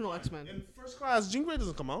one. original X-Men. In First Class, Jean Grey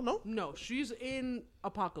doesn't come out, no? No, she's in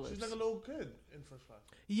Apocalypse. She's like a little kid in First Class.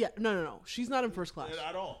 Yeah, no. She's not in First Class.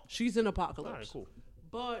 At all. She's in Apocalypse. Alright, cool.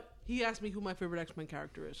 But he asked me who my favorite X-Men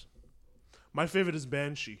character is. My favorite is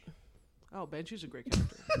Banshee. Oh, Banshee's a great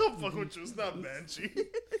character. Don't fuck with you. It's not Banshee.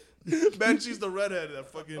 Banshee's the redhead that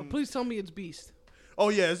fucking... Please tell me it's Beast. Oh,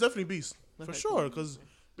 yeah, it's definitely Beast. For Okay, sure, because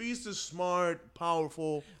Beast is smart,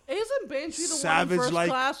 powerful. Isn't Banshee the Savage, one in First like-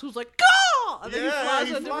 Class who's like, "Gah!" And then Yeah, he flies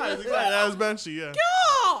he a different flies. Exactly. That was Banshee, yeah.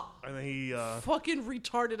 "Gah!" And then he... Fucking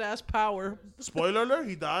retarded ass power. spoiler alert,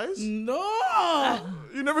 he dies? No,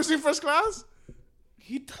 You never seen First Class?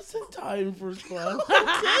 he doesn't die in First Class.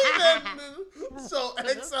 So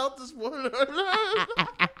X out the spoiler alert.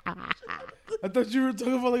 I thought you were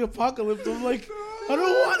talking about like Apocalypse. I'm like, I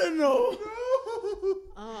don't want to know.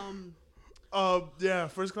 Yeah,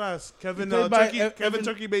 First Class. Kevin Played by Kevin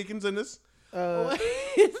Turkey Bacon's in this.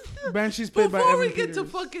 Banshee's played by Before Evan we get to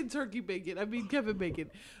Peters. fucking Turkey Bacon, I mean Kevin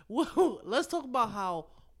Bacon. Whoa, let's talk about how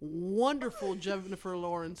wonderful Jennifer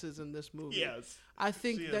Lawrence is in this movie. Yes. I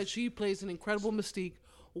think She that is. she plays an incredible Mystique,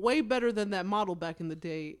 way better than that model back in the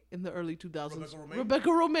day, in the early 2000s.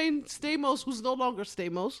 Rebecca Romaine Stamos, who's no longer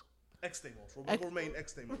Stamos. Ex-Stamos. Rebecca Romaine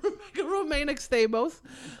Ex-Stamos. Rebecca Romaine Stamos.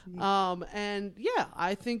 And yeah,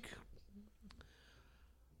 I think.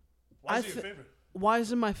 Why is he your favorite? Why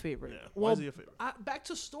is it my favorite? Yeah, why is it your favorite? Back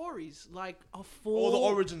to stories, like a full. All the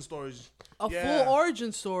origin stories. full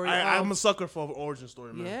origin story. I'm a sucker for an origin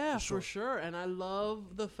story, man. Yeah, for sure. And I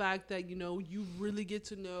love the fact that, you really get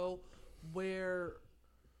to know where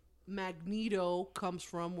Magneto comes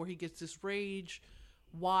from, where he gets this rage,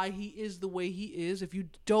 why he is the way he is. If you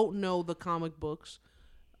don't know the comic books,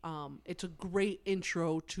 it's a great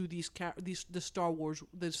intro to this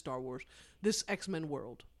X-Men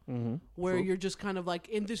world. Where you're just kind of like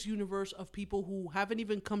in this universe of people who haven't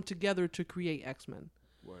even come together to create X-Men.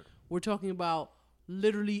 Word. We're talking about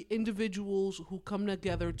literally individuals who come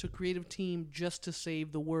together to create a team just to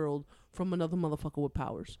save the world from another motherfucker with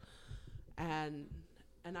powers. And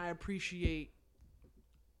I appreciate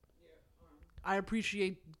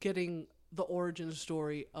getting the origin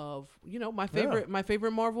story of, you know, my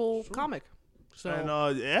favorite Marvel comic.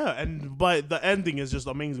 So but the ending is just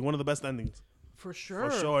amazing. One of the best endings. For sure.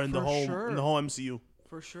 In the whole MCU.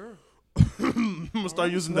 For sure. I'm gonna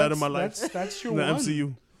start using that in my life. That's your the one.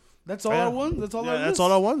 MCU. That's all our ones. That's all our That's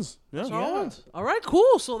all our ones. Yeah. That's all our ones. All right,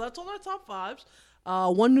 cool. So that's all our top fives.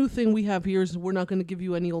 One new thing we have here is we're not going to give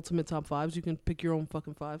you any ultimate top fives. You can pick your own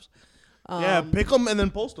fucking fives. Pick them and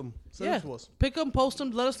then post them. Pick them, post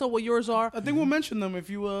them. Let us know what yours are. I think we'll mention them if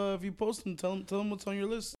you post them. Tell them what's on your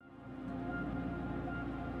list.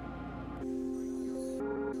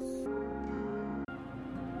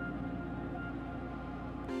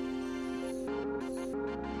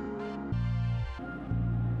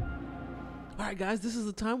 All right, guys, this is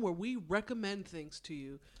the time where we recommend things to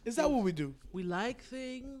you. Is that what we do? We like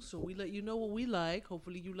things, so we let you know what we like.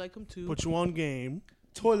 Hopefully you like them too. Put you on game.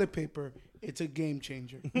 Toilet paper. It's a game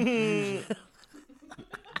changer.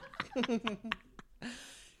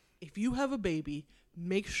 If you have a baby,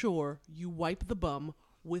 make sure you wipe the bum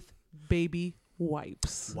with baby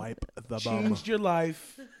wipes. Wipe the bum. Changed your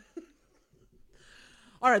life.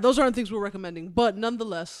 All right, those aren't things we're recommending, but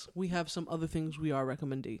nonetheless, we have some other things we are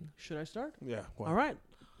recommending. Should I start? Yeah. All right.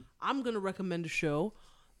 I'm going to recommend a show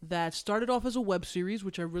that started off as a web series,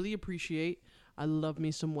 which I really appreciate. I love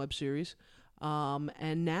me some web series.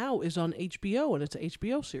 And now is on HBO, and it's an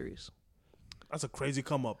HBO series. That's a crazy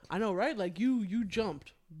come up. I know, right? Like, you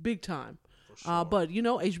jumped big time. For sure. But, you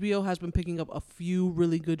know, HBO has been picking up a few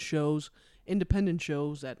really good shows, independent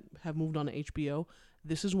shows that have moved on to HBO.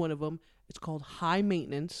 This is one of them. It's called High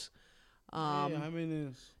Maintenance. High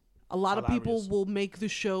Maintenance. A lot of people will make the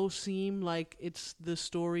show seem like it's the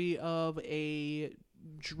story of a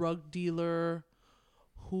drug dealer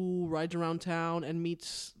who rides around town and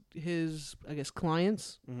meets his, I guess,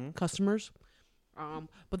 clients, customers.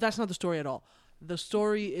 But that's not the story at all. The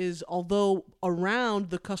story is, although around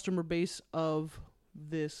the customer base of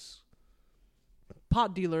this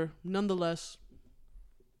pot dealer, nonetheless,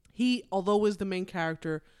 he, although is the main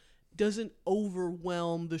character, doesn't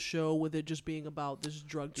overwhelm the show with it just being about this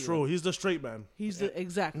drug dealer. True, he's the straight man.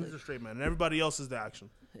 Exactly. He's the straight man, and everybody else is the action.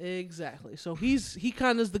 Exactly. So he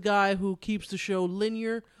kind of is the guy who keeps the show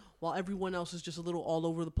linear, while everyone else is just a little all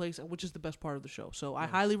over the place, which is the best part of the show. So I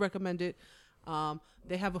highly recommend it.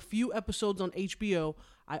 They have a few episodes on HBO.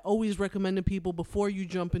 I always recommend to people, before you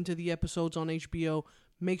jump into the episodes on HBO,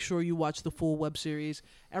 make sure you watch the full web series.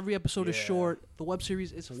 Every episode is short. The web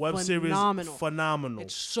series is phenomenal. Phenomenal.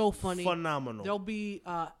 It's so funny. Phenomenal. There'll be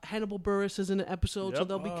Hannibal Buress is in an episode, so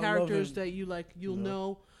there'll be characters that you'll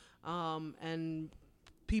know, and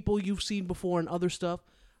people you've seen before and other stuff.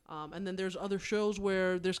 And then there's other shows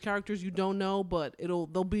where there's characters you don't know, but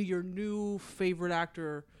they'll be your new favorite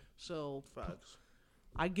actor. So Facts.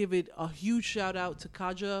 I give it a huge shout out to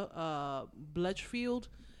Kaja Bletchfield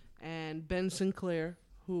and Ben Sinclair,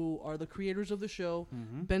 who are the creators of the show.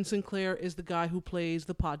 Ben Sinclair is the guy who plays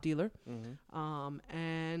the pot dealer.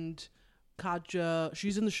 And Kaja,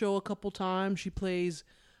 she's in the show a couple times. She plays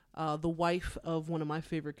the wife of one of my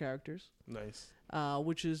favorite characters. Nice.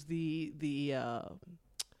 Which is the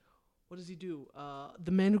what does he do?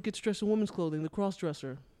 The man who gets dressed in women's clothing, the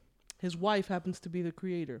cross-dresser. His wife happens to be the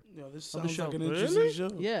creator. Yo, this of the sounds show. like an interesting show.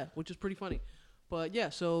 Yeah, which is pretty funny. But yeah,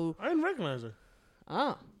 so I didn't recognize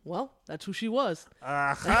her. Well, that's who she was.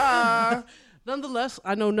 Aha. Nonetheless,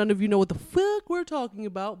 I know none of you know what the fuck we're talking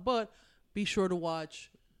about, but be sure to watch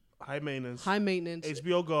High Maintenance.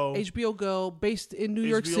 HBO Go. HBO Go. Based in New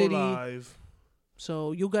York City. Live.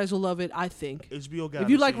 So you guys will love it, I think. HBO Galaxy. If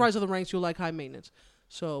you like Rise of the Ranks, you'll like High Maintenance.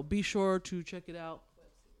 So be sure to check it out.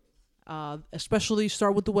 Especially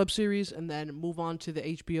start with the web series and then move on to the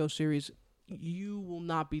HBO series. You will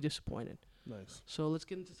not be disappointed. Nice. So let's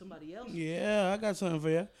get into somebody else. Yeah, I got something for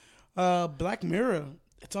you. Black Mirror.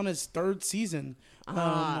 It's on its third season.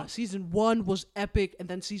 Season 1 was epic, and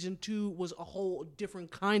then season 2 was a whole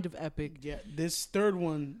different kind of epic. Yeah, this third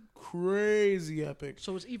one, crazy epic.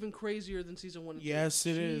 So it's even crazier than season 1 and 2. Yes,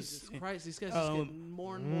 it is. Jesus Christ, these guys are getting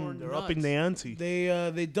more and more They're nuts. upping the ante.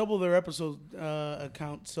 They double their episode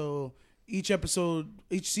account. So each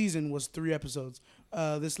season was 3 episodes.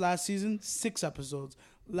 This last season, 6 episodes.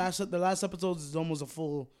 The last episode is almost a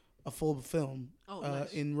full film.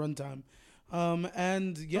 Nice. In runtime.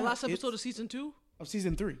 And yeah, the last episode of season 2 of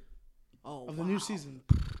season 3 of the new season.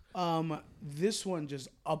 This one just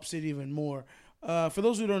ups it even more. For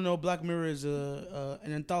those who don't know, Black Mirror is an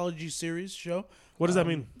anthology series show. What does that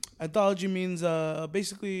mean? Anthology means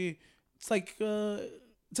basically it's like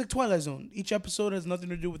Twilight Zone. Each episode has nothing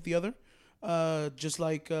to do with the other. Just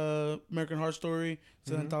like American Horror Story,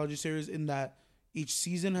 it's an anthology series in that each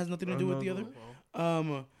season has nothing to do with the other.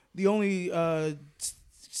 The only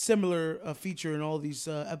similar feature in all these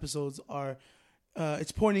episodes are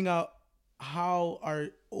it's pointing out how our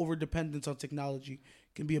overdependence on technology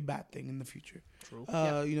can be a bad thing in the future. True.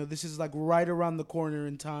 This is like right around the corner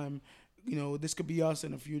in time. This could be us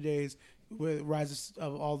in a few days with the rise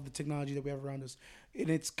of all the technology that we have around us. And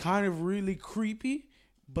it's kind of really creepy,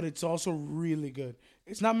 but it's also really good.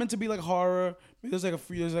 It's not meant to be like horror. There's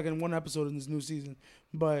like in one episode in this new season,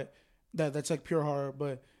 but that's like pure horror.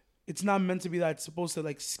 But it's not meant to be that. It's supposed to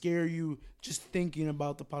like scare you just thinking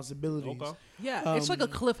about the possibilities. Okay. Yeah, it's like a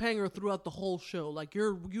cliffhanger throughout the whole show. Like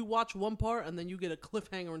you watch one part and then you get a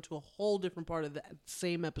cliffhanger into a whole different part of that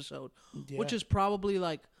same episode, which is probably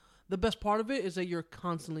like the best part of it is that you're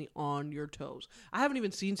constantly on your toes. I haven't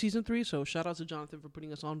even seen season 3, so shout out to Jonathan for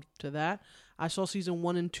putting us on to that. I saw season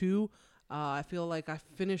 1 and 2. I feel like I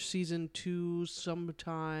finished season 2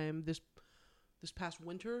 sometime this past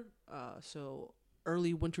winter, so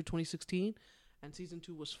early winter 2016, and season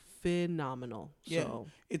 2 was phenomenal. Yeah, so.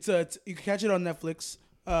 it's you can catch it on Netflix.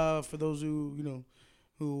 For those who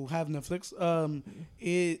have Netflix,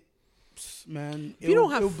 If you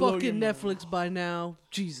don't have fucking Netflix by now,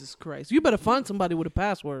 Jesus Christ, you better find somebody with a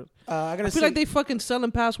password. I feel like they fucking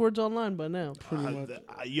selling passwords online by now. Pretty much.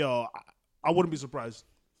 I wouldn't be surprised.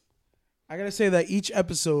 I gotta say that each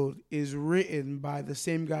episode is written by the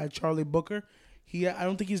same guy, Charlie Booker. I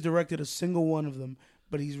don't think he's directed a single one of them,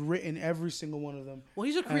 but he's written every single one of them. Well,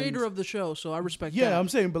 he's a creator of the show, so I respect that. Yeah, I'm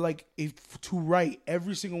saying, but like to write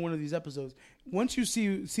every single one of these episodes, once you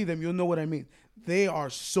see them, you'll know what I mean. They are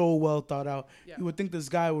so well thought out. Yeah. You would think this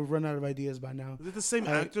guy would run out of ideas by now. Is it the same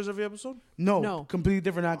actors every episode? No, completely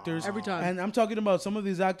different actors every time. And I'm talking about some of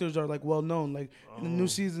these actors are like well known. Like in the new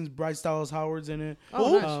seasons, Bryce Dallas Howard's in it.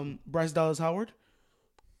 Oh, nice. Bryce Dallas Howard,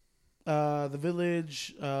 The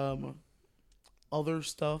Village, other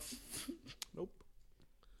stuff. Nope.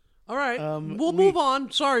 All right, we'll move on.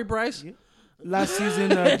 Sorry, Bryce. Yeah. Last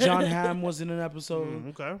season, John Hamm was in an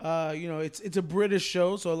episode. Okay. It's a British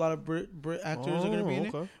show, so a lot of Brit actors are going to be in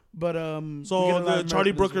it. But so the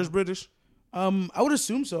Charlie Brooker's British. I would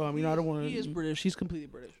assume so. I mean, I don't want to. He is British. He's completely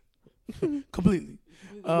British. Completely.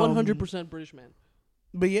 100% British man.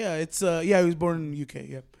 But yeah, it's he was born in the UK.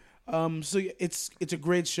 Yeah. So yeah, it's a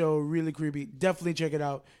great show. Really creepy. Definitely check it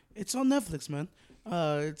out. It's on Netflix, man.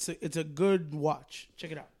 It's a good watch.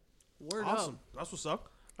 Check it out. Word awesome. up. That's what's up.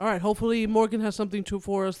 All right. Hopefully Morgan has something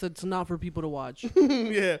for us that's not for people to watch.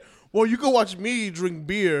 Yeah. Well, you can watch me drink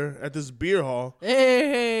beer at this beer hall.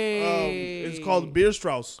 Hey. It's called Beer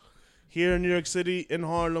Strauss here in New York City in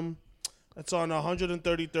Harlem. It's on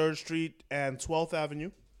 133rd Street and 12th Avenue.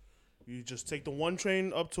 You just take the 1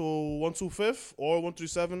 train up to 125 or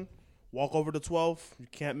 137. Walk over to 12. You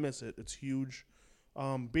can't miss it. It's huge.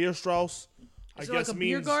 Beer Strauss. Is it like a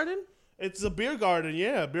beer garden? It's a beer garden,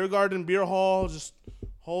 yeah. Beer garden, beer hall, just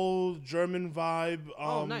whole German vibe.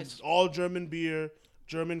 Nice. All German beer,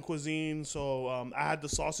 German cuisine. So I had the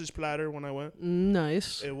sausage platter when I went.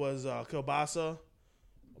 Nice. It was kielbasa,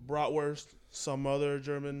 bratwurst, some other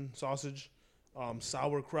German sausage,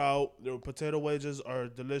 sauerkraut. Their potato wedges are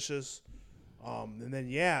delicious. And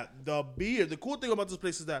then, the beer. The cool thing about this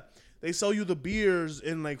place is that they sell you the beers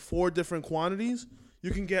in like 4 different quantities. You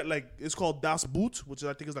can get it's called Das Boot, which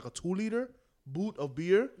I think is like a 2-liter boot of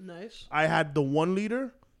beer. Nice. I had the 1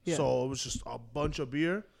 liter, so it was just a bunch of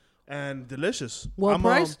beer and delicious. Well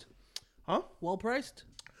priced? Huh? Well priced?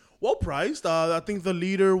 Well priced. I think the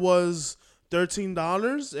liter was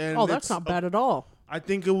 $13, and that's not bad at all. I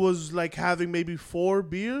think it was like having maybe 4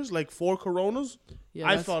 beers, like 4 Coronas. Yeah,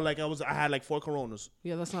 I felt like I had like 4 Coronas.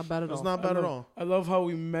 Yeah, that's not bad at all. It's not bad at all. I love how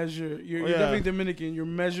we measure. You're definitely Dominican. You're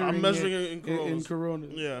measuring. I'm measuring it in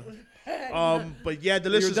Coronas. Yeah. But yeah,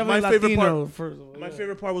 delicious. My favorite part. First of all, my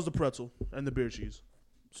favorite part was the pretzel and the beer cheese.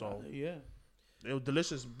 So yeah, it was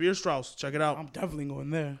delicious. Beer Strauss, check it out. I'm definitely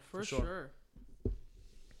going there for sure.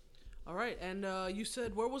 All right, and you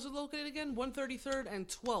said where was it located again? 133rd and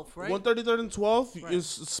 12th, right? 133rd and 12th is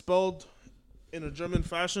spelled in a German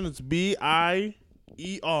fashion. It's BIERSTRASSE.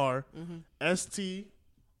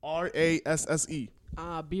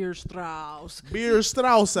 Beer Strauss. Beer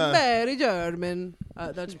Strauss. Very German.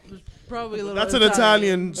 That's probably a little. That's an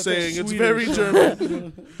Italian saying. It's very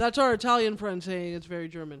German. That's our Italian friend saying it's very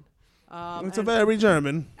German. It's a very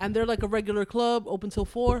German. And they're like a regular club, open till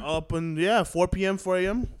 4. 4 p.m., 4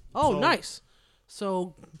 a.m. Oh, nice.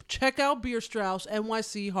 So check out Beer Strauss,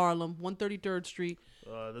 NYC, Harlem, 133rd Street.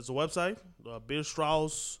 There's a website,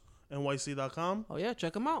 beerstraussnyc.com. Oh, yeah,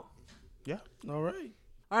 check them out. Yeah. All right.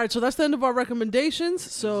 All right, so that's the end of our recommendations.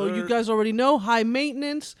 So Yes, you sir. guys already know, High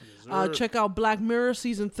Maintenance. Yes, sir. Check out Black Mirror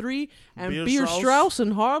Season 3 and Beer Beer Strauss. Strauss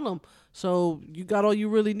in Harlem. So you got all you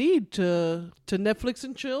really need to Netflix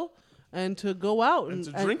and chill and to go out And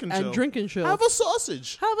to drink and chill. drink and chill. Have a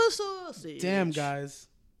sausage. Have a sausage. Damn, guys.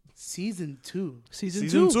 Season 2. Season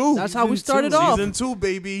Season 2. two. That's how we Season started two. off. Season 2,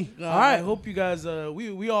 baby. All right. I hope you guys.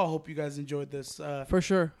 We all hope you guys enjoyed this. For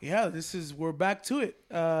sure. Yeah, we're back to it.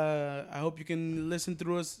 I hope you can listen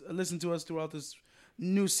to us throughout this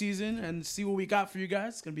new season and see what we got for you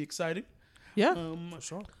guys. It's gonna be exciting. Yeah. For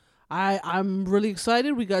sure. I'm really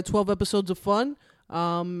excited. We got 12 episodes of fun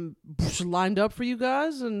lined up for you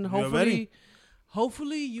guys, and ready?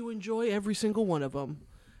 hopefully you enjoy every single one of them.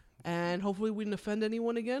 And hopefully we didn't offend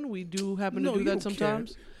anyone again. We do happen to do that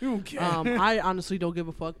sometimes. You don't care. I honestly don't give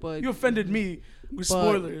a fuck, but You offended me with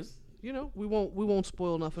spoilers. you know, we won't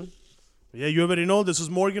spoil nothing. Yeah, you already know. This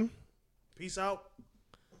is Morgan. Peace out.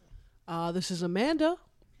 This is Amanda.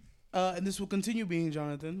 And this will continue being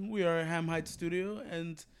Jonathan. We are at Ham Heights Studio,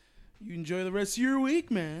 and you enjoy the rest of your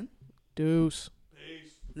week, man. Deuce.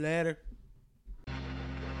 Later.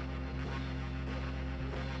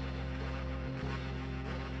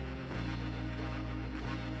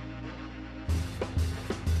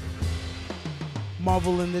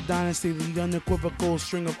 Marvel in the dynasty, the unequivocal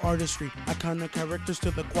string of artistry. Iconic characters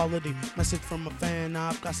to the quality. Message from a fan,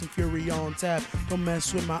 I've got some fury on tap. Don't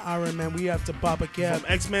mess with my Iron Man, we have to pop a cab.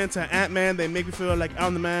 From X-Men to Ant-Man, they make me feel like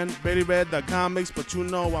I'm the man. Barely read the comics, but you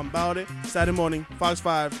know I'm about it. Saturday morning, Fox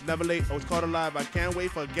 5, never late, always caught alive. I can't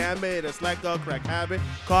wait for Gambit, it's like a crack habit.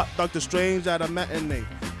 Caught Doctor Strange at a matinee.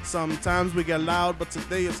 Sometimes we get loud, but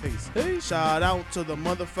today is haste. Shout out to the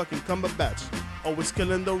motherfucking Cumberbatch. Always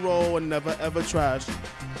killing the role and never ever trash.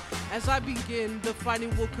 As I begin, the fighting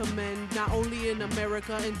will commend, not only in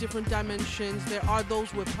America, in different dimensions. There are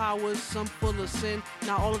those with powers, some full of sin.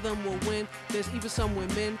 Not all of them will win. There's even some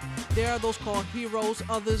women. There are those called heroes,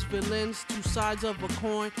 others villains. Two sides of a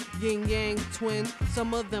coin, yin yang twin.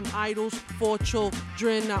 Some of them idols for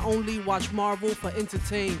children. Not only watch Marvel for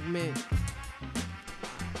entertainment.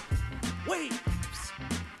 Wait.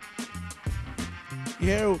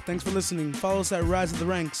 Yo, thanks for listening. Follow us at Rise of the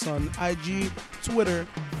Ranks on IG, Twitter,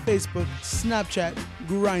 Facebook, Snapchat,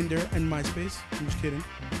 Grindr, and MySpace. I'm just kidding.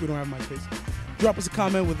 We don't have MySpace. Drop us a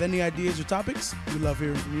comment with any ideas or topics. We love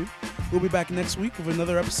hearing from you. We'll be back next week with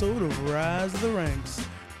another episode of Rise of the Ranks.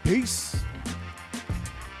 Peace.